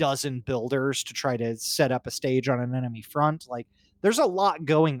off a dozen builders to try to set up a stage on an enemy front. Like there's a lot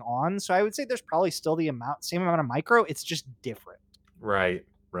going on. So I would say there's probably still the same amount of micro. It's just different. Right.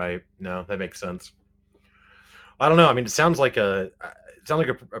 No, that makes sense. I don't know. I mean, it sounds like a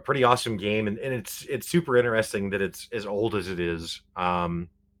pretty awesome game, and it's super interesting that it's as old as it is. I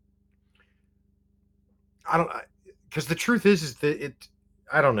don't, because the truth is that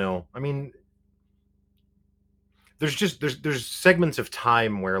I don't know. I mean, there's segments of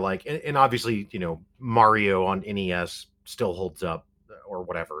time where like, and obviously, Mario on NES still holds up or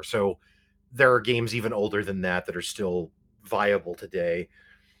whatever. So there are games even older than that are still viable today.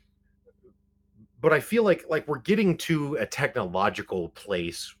 But I feel like we're getting to a technological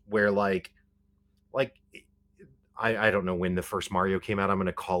place where like I don't know when the first Mario came out. I'm going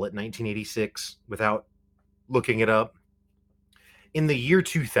to call it 1986 without looking it up. In the year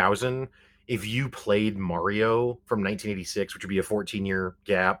 2000, if you played Mario from 1986, which would be a 14-year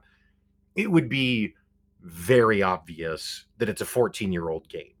gap, it would be very obvious that it's a 14-year-old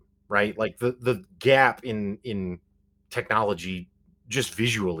game, right? Like the gap in technology just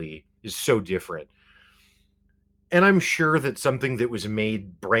visually is so different. And I'm sure that something that was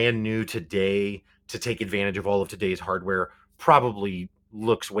made brand new today to take advantage of all of today's hardware probably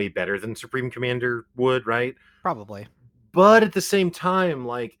looks way better than Supreme Commander would, right? Probably. But at the same time,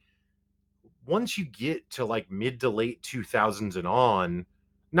 like once you get to like mid to late 2000s and on,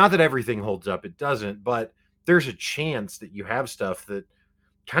 not that everything holds up, it doesn't, but there's a chance that you have stuff that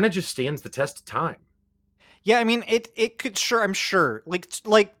kind of just stands the test of time. Yeah, I mean, it could, sure, I'm sure.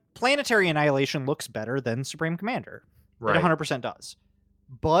 Like Planetary Annihilation looks better than Supreme Commander. Right. It 100% does.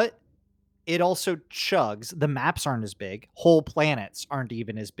 But it also chugs. The maps aren't as big. Whole planets aren't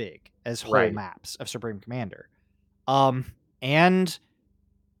even as big as whole maps of Supreme Commander. And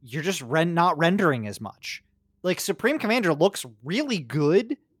you're just not rendering as much. like Supreme Commander looks really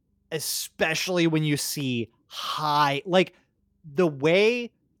good, especially when you see high, like the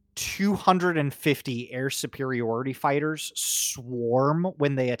way 250 air superiority fighters swarm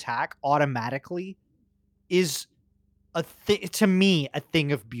when they attack automatically is to me a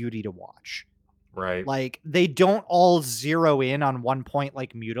thing of beauty to watch. Right. Like, they don't all zero in on one point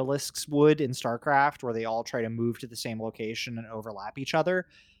like Mutalisks would in StarCraft, where they all try to move to the same location and overlap each other.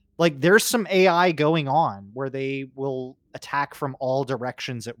 Like, there's some AI going on where they will attack from all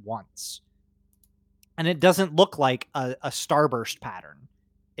directions at once. And it doesn't look like a starburst pattern.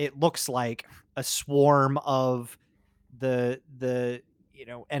 It looks like a swarm of the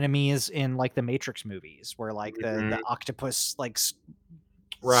enemies in like the Matrix movies, where like the Mhm. octopus like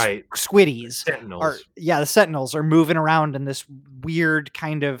Right. squiddies are, Sentinels. yeah, the sentinels are moving around in this weird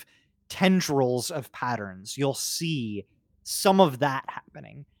kind of tendrils of patterns. You'll see some of that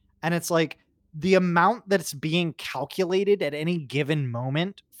happening. And it's like the amount that's being calculated at any given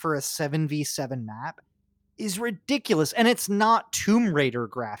moment for a 7v7 map is ridiculous. And it's not Tomb Raider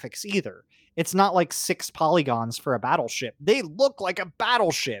graphics either. It's not like 6 polygons for a battleship. They look like a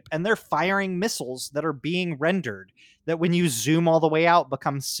battleship, and they're firing missiles that are being rendered that when you zoom all the way out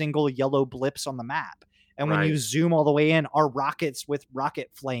become single yellow blips on the map. And when you Right. zoom all the way in are rockets with rocket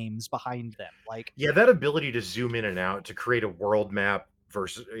flames behind them. Like, Yeah, that ability to zoom in and out to create a world map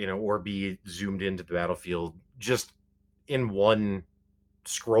versus, or be zoomed into the battlefield just in one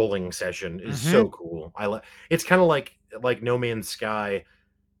scrolling session is so mhm. cool. It's kind of like No Man's Sky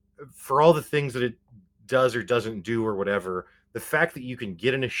for all the things that it does or doesn't do or whatever. The fact that you can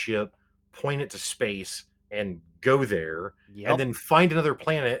get in a ship, point it to space and go there and Yep. then find another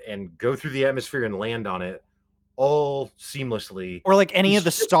planet and go through the atmosphere and land on it all seamlessly Or like any is of the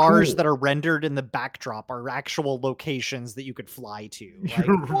just stars cool. that are rendered in the backdrop are actual locations that you could fly to. Like,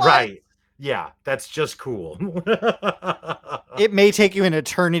 what? Right. Yeah, that's just cool. It may take you an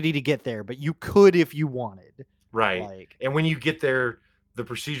eternity to get there, but you could if you wanted. Right, Like, and when you get there, the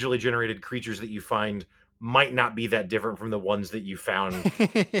procedurally generated creatures that you find might not be that different from the ones that you found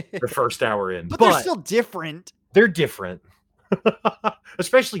the first hour in, but they're but still different. they're different.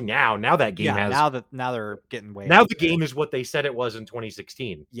 Especially now. Yeah, now they're getting way Now up the there. game is what they said it was in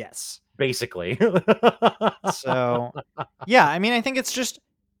 2016, Yes. basically. So, yeah, I mean, I think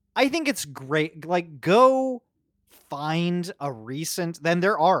it's great. Like, go find a recent. Then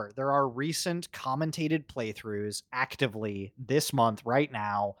there are recent commentated playthroughs actively this month right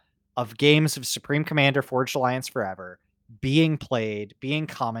now of games of Supreme Commander Forged Alliance Forever being played, being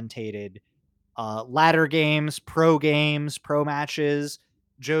commentated, ladder games, pro matches,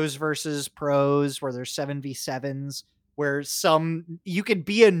 Joes versus pros, where there's 7v7s, where some you could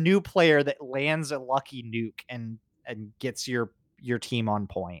be a new player that lands a lucky nuke and gets your team on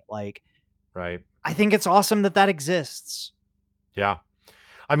point. Like, Right. I think it's awesome that that exists. Yeah.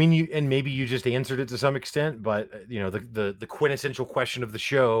 I mean, maybe you just answered it to some extent, but, the quintessential question of the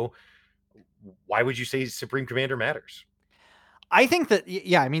show, why would you say Supreme Commander matters? I think that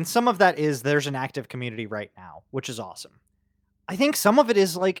yeah, I mean some of that is there's an active community right now, which is awesome. I think some of it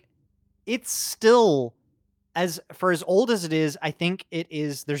is like it's still as old as it is, I think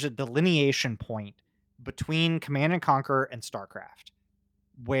there's a delineation point between Command and Conquer and StarCraft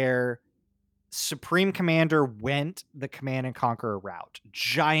where Supreme Commander went the Command and Conquer route.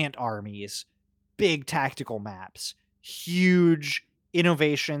 Giant armies, big tactical maps, huge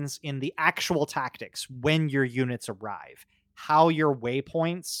innovations in the actual tactics when your units arrive. How your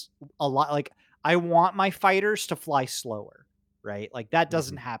waypoints a lot like I want my fighters to fly slower, right? Like that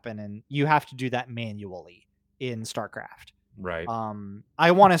doesn't Mhm. happen and you have to do that manually in StarCraft. Right.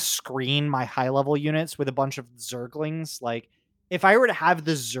 I want to screen my high level units with a bunch of Zerglings. Like, if I were to have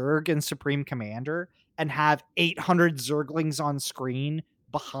the Zerg in Supreme Commander and have 800 Zerglings on screen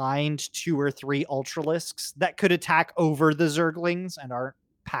behind 2 or 3 Ultralisks that could attack over the Zerglings and aren't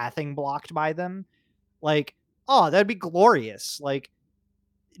pathing blocked by them, like, oh, that'd be glorious. Like,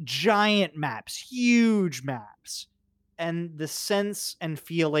 giant maps, huge maps, and the sense and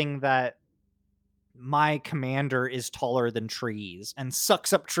feeling that my commander is taller than trees and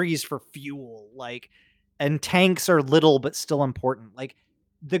sucks up trees for fuel, like, and tanks are little but still important. Like,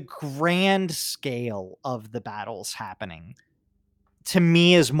 the grand scale of the battles happening to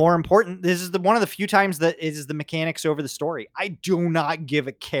me is more important. This is one of the few times that is the mechanics over the story. I do not give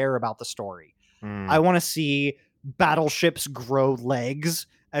a care about the story. I Mm. want to see battleships grow legs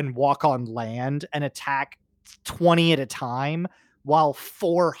and walk on land and attack 20 at a time while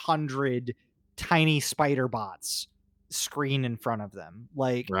 400 tiny spider bots screen in front of them.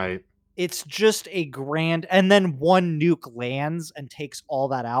 Like, Right. it's just a grand, and then one nuke lands and takes all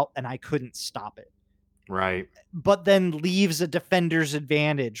that out, and I couldn't stop it. Right. but then leaves a defender's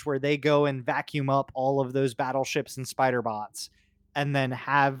advantage where they go and vacuum up all of those battleships and spider bots and then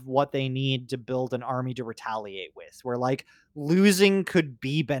have what they need to build an army to retaliate with. Where like losing could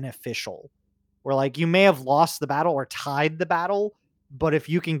be beneficial. Where like you may have lost the battle or tied the battle, but if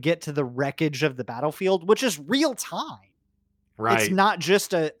you can get to the wreckage of the battlefield, which is real time, it's Right. not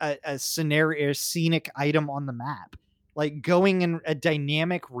just a scenario, a scenic item on the map. Like going in a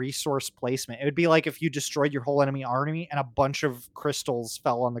dynamic resource placement. It would be like if you destroyed your whole enemy army and a bunch of crystals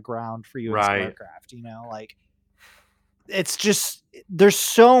fell on the ground for you in Right. StarCraft, you know, like it's just there's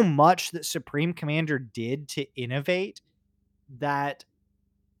so much that Supreme Commander did to innovate that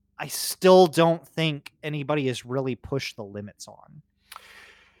I still don't think anybody has really pushed the limits on.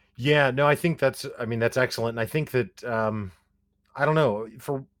 Yeah, no, I think that's excellent. And I think that I don't know,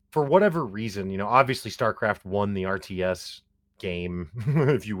 for whatever reason, obviously StarCraft won the RTS game,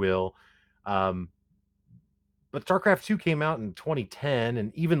 if you will. Um, but StarCraft 2 came out in 2010,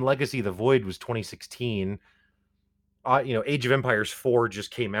 and even Legacy of the Void was 2016. Age of Empires 4 just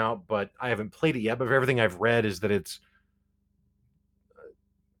came out, but I haven't played it yet. But everything I've read is that it's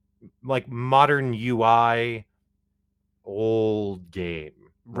like modern UI, old game,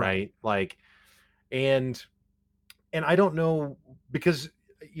 Right. right? Like, and I don't know because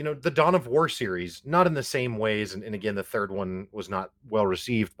the Dawn of War series, not in the same ways, and again, the third one was not well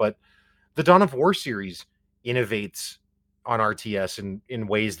received, but the Dawn of War series innovates on RTS in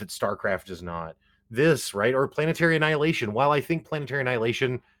ways that StarCraft does not. This, right, or Planetary Annihilation. While I think Planetary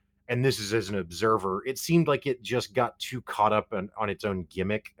Annihilation, and this is as an observer, it seemed like it just got too caught up on its own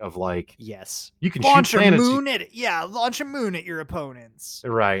gimmick of like Yes. you can shoot Launch a planets, moon at launch a moon at your opponents.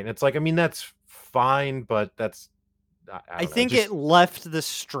 right? And it's like, I mean, that's fine, but that's I I don't know, think it just left the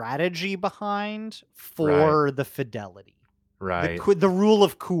strategy behind right, for the fidelity. right. The rule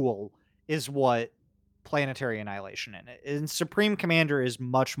of cool is what Planetary Annihilation in Supreme Commander is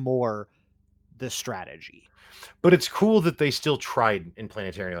much more the strategy. But it's cool that they still tried in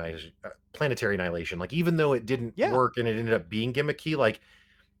Planetary Annihilation. Like, even though it didn't Yeah. work and it ended up being gimmicky, like,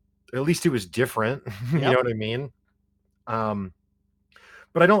 at least it was different. You know Yep. what I mean? Um,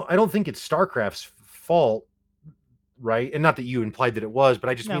 but I don't think it's StarCraft's fault, right? And not that you implied that it was, but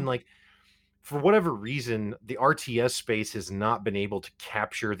I just mean No. like for whatever reason, the RTS space has not been able to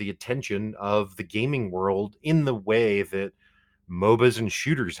capture the attention of the gaming world in the way that MOBAs and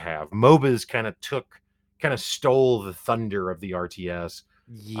shooters have. MOBAs kind of stole the thunder of the RTS.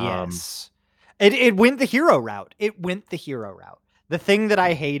 Um, Yes. It went the hero route. It went the hero route. The thing that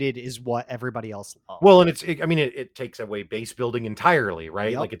I hated is what everybody else loved. well, and I mean, it takes away base building entirely,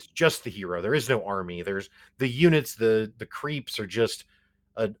 right? Yep. Like it's just the hero. There is no army. There's the units, the creeps are just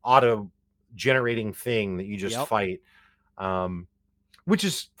an auto generating thing that you just Yep. fight. Which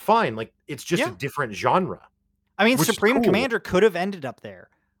is fine. Like it's just a Yeah. different genre, I mean, which is Supreme cool, Commander could have ended up there,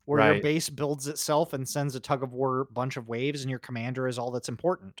 where your right? base builds itself and sends a tug of war bunch of waves, and your commander is all that's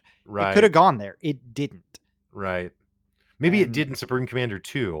important. It could Right, have gone there. It didn't. right. Maybe it And did in Supreme Commander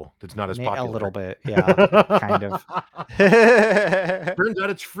 2. That's not as a little popular. bit, yeah, kind of. Turns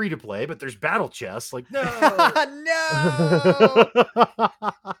out it's free to play, but there's battle chests. Like, no. No.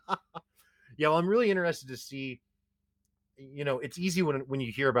 Yeah, well, I'm really interested to see. It's easy when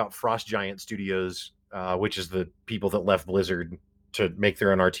you hear about Frost Giant Studios, which is the people that left Blizzard to make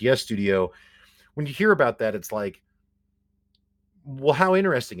their own RTS studio. When you hear about that, it's like, well, how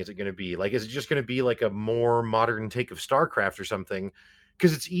interesting is it going to be? Like, is it just going to be like a more modern take of StarCraft or something?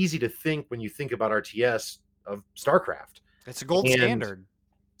 Because it's easy to think when you think about RTS of StarCraft. It's a gold And standard.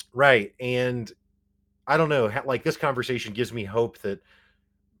 right. And I don't know, like this conversation gives me hope that,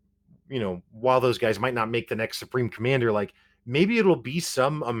 while those guys might not make the next Supreme Commander, like maybe it'll be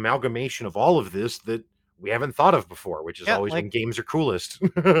some amalgamation of all of this that we haven't thought of before, which is Yeah, always when like games are coolest.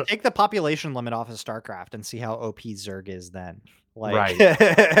 take the population limit off of StarCraft and see how OP Zerg is then. Like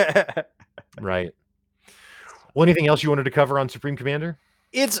Right. Right. Well, anything else you wanted to cover on Supreme Commander?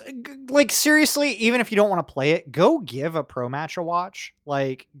 it's like seriously, even if you don't want to play it, go give a pro match a watch.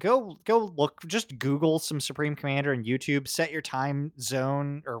 Like go look, just Google some Supreme Commander and YouTube, set your time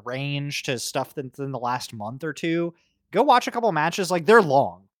zone or range to stuff that's in the last month or two. Go watch a couple matches. Like they're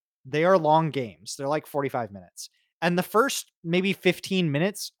long. They are long games. They're like 45 minutes. And the first maybe 15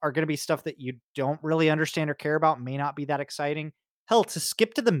 minutes are going to be stuff that you don't really understand or care about, may not be that exciting. Hell, to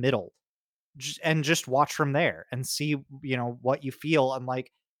skip to the middle and just watch from there and see, what you feel. And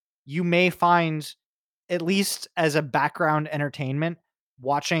like, you may find, at least as a background entertainment,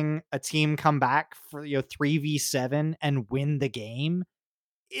 watching a team come back for 3v7 and win the game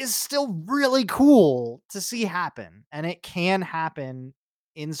is still really cool to see happen. And it can happen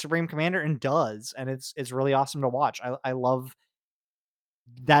in Supreme Commander and does, and it's really awesome to watch. I love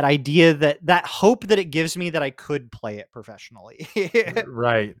that idea, that hope that it gives me that I could play it professionally.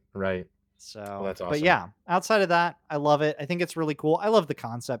 Right, right. Well, So, that's but awesome. yeah, outside of that, I love it. I think it's really cool. I love the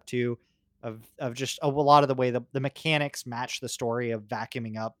concept too of just a lot of the way the mechanics match the story of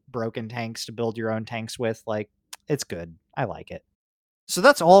vacuuming up broken tanks to build your own tanks with. Like, it's good. I like it. So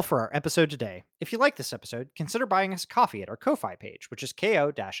that's all for our episode today. If you like this episode, consider buying us a coffee at our Ko-Fi page, which is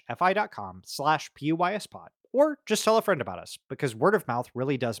ko-fi.com/PUYSpod, or just tell a friend about us, because word of mouth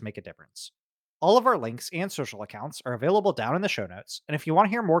really does make a difference. All of our links and social accounts are available down in the show notes, and if you want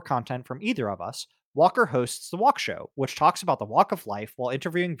to hear more content from either of us, Walker hosts The Walk Show, which talks about the walk of life while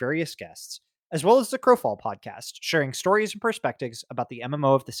interviewing various guests, as well as the Crowfall podcast, sharing stories and perspectives about the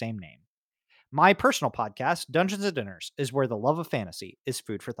MMO of the same name. My personal podcast, Dungeons and Dinners, is where the love of fantasy is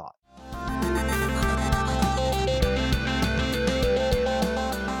food for thought.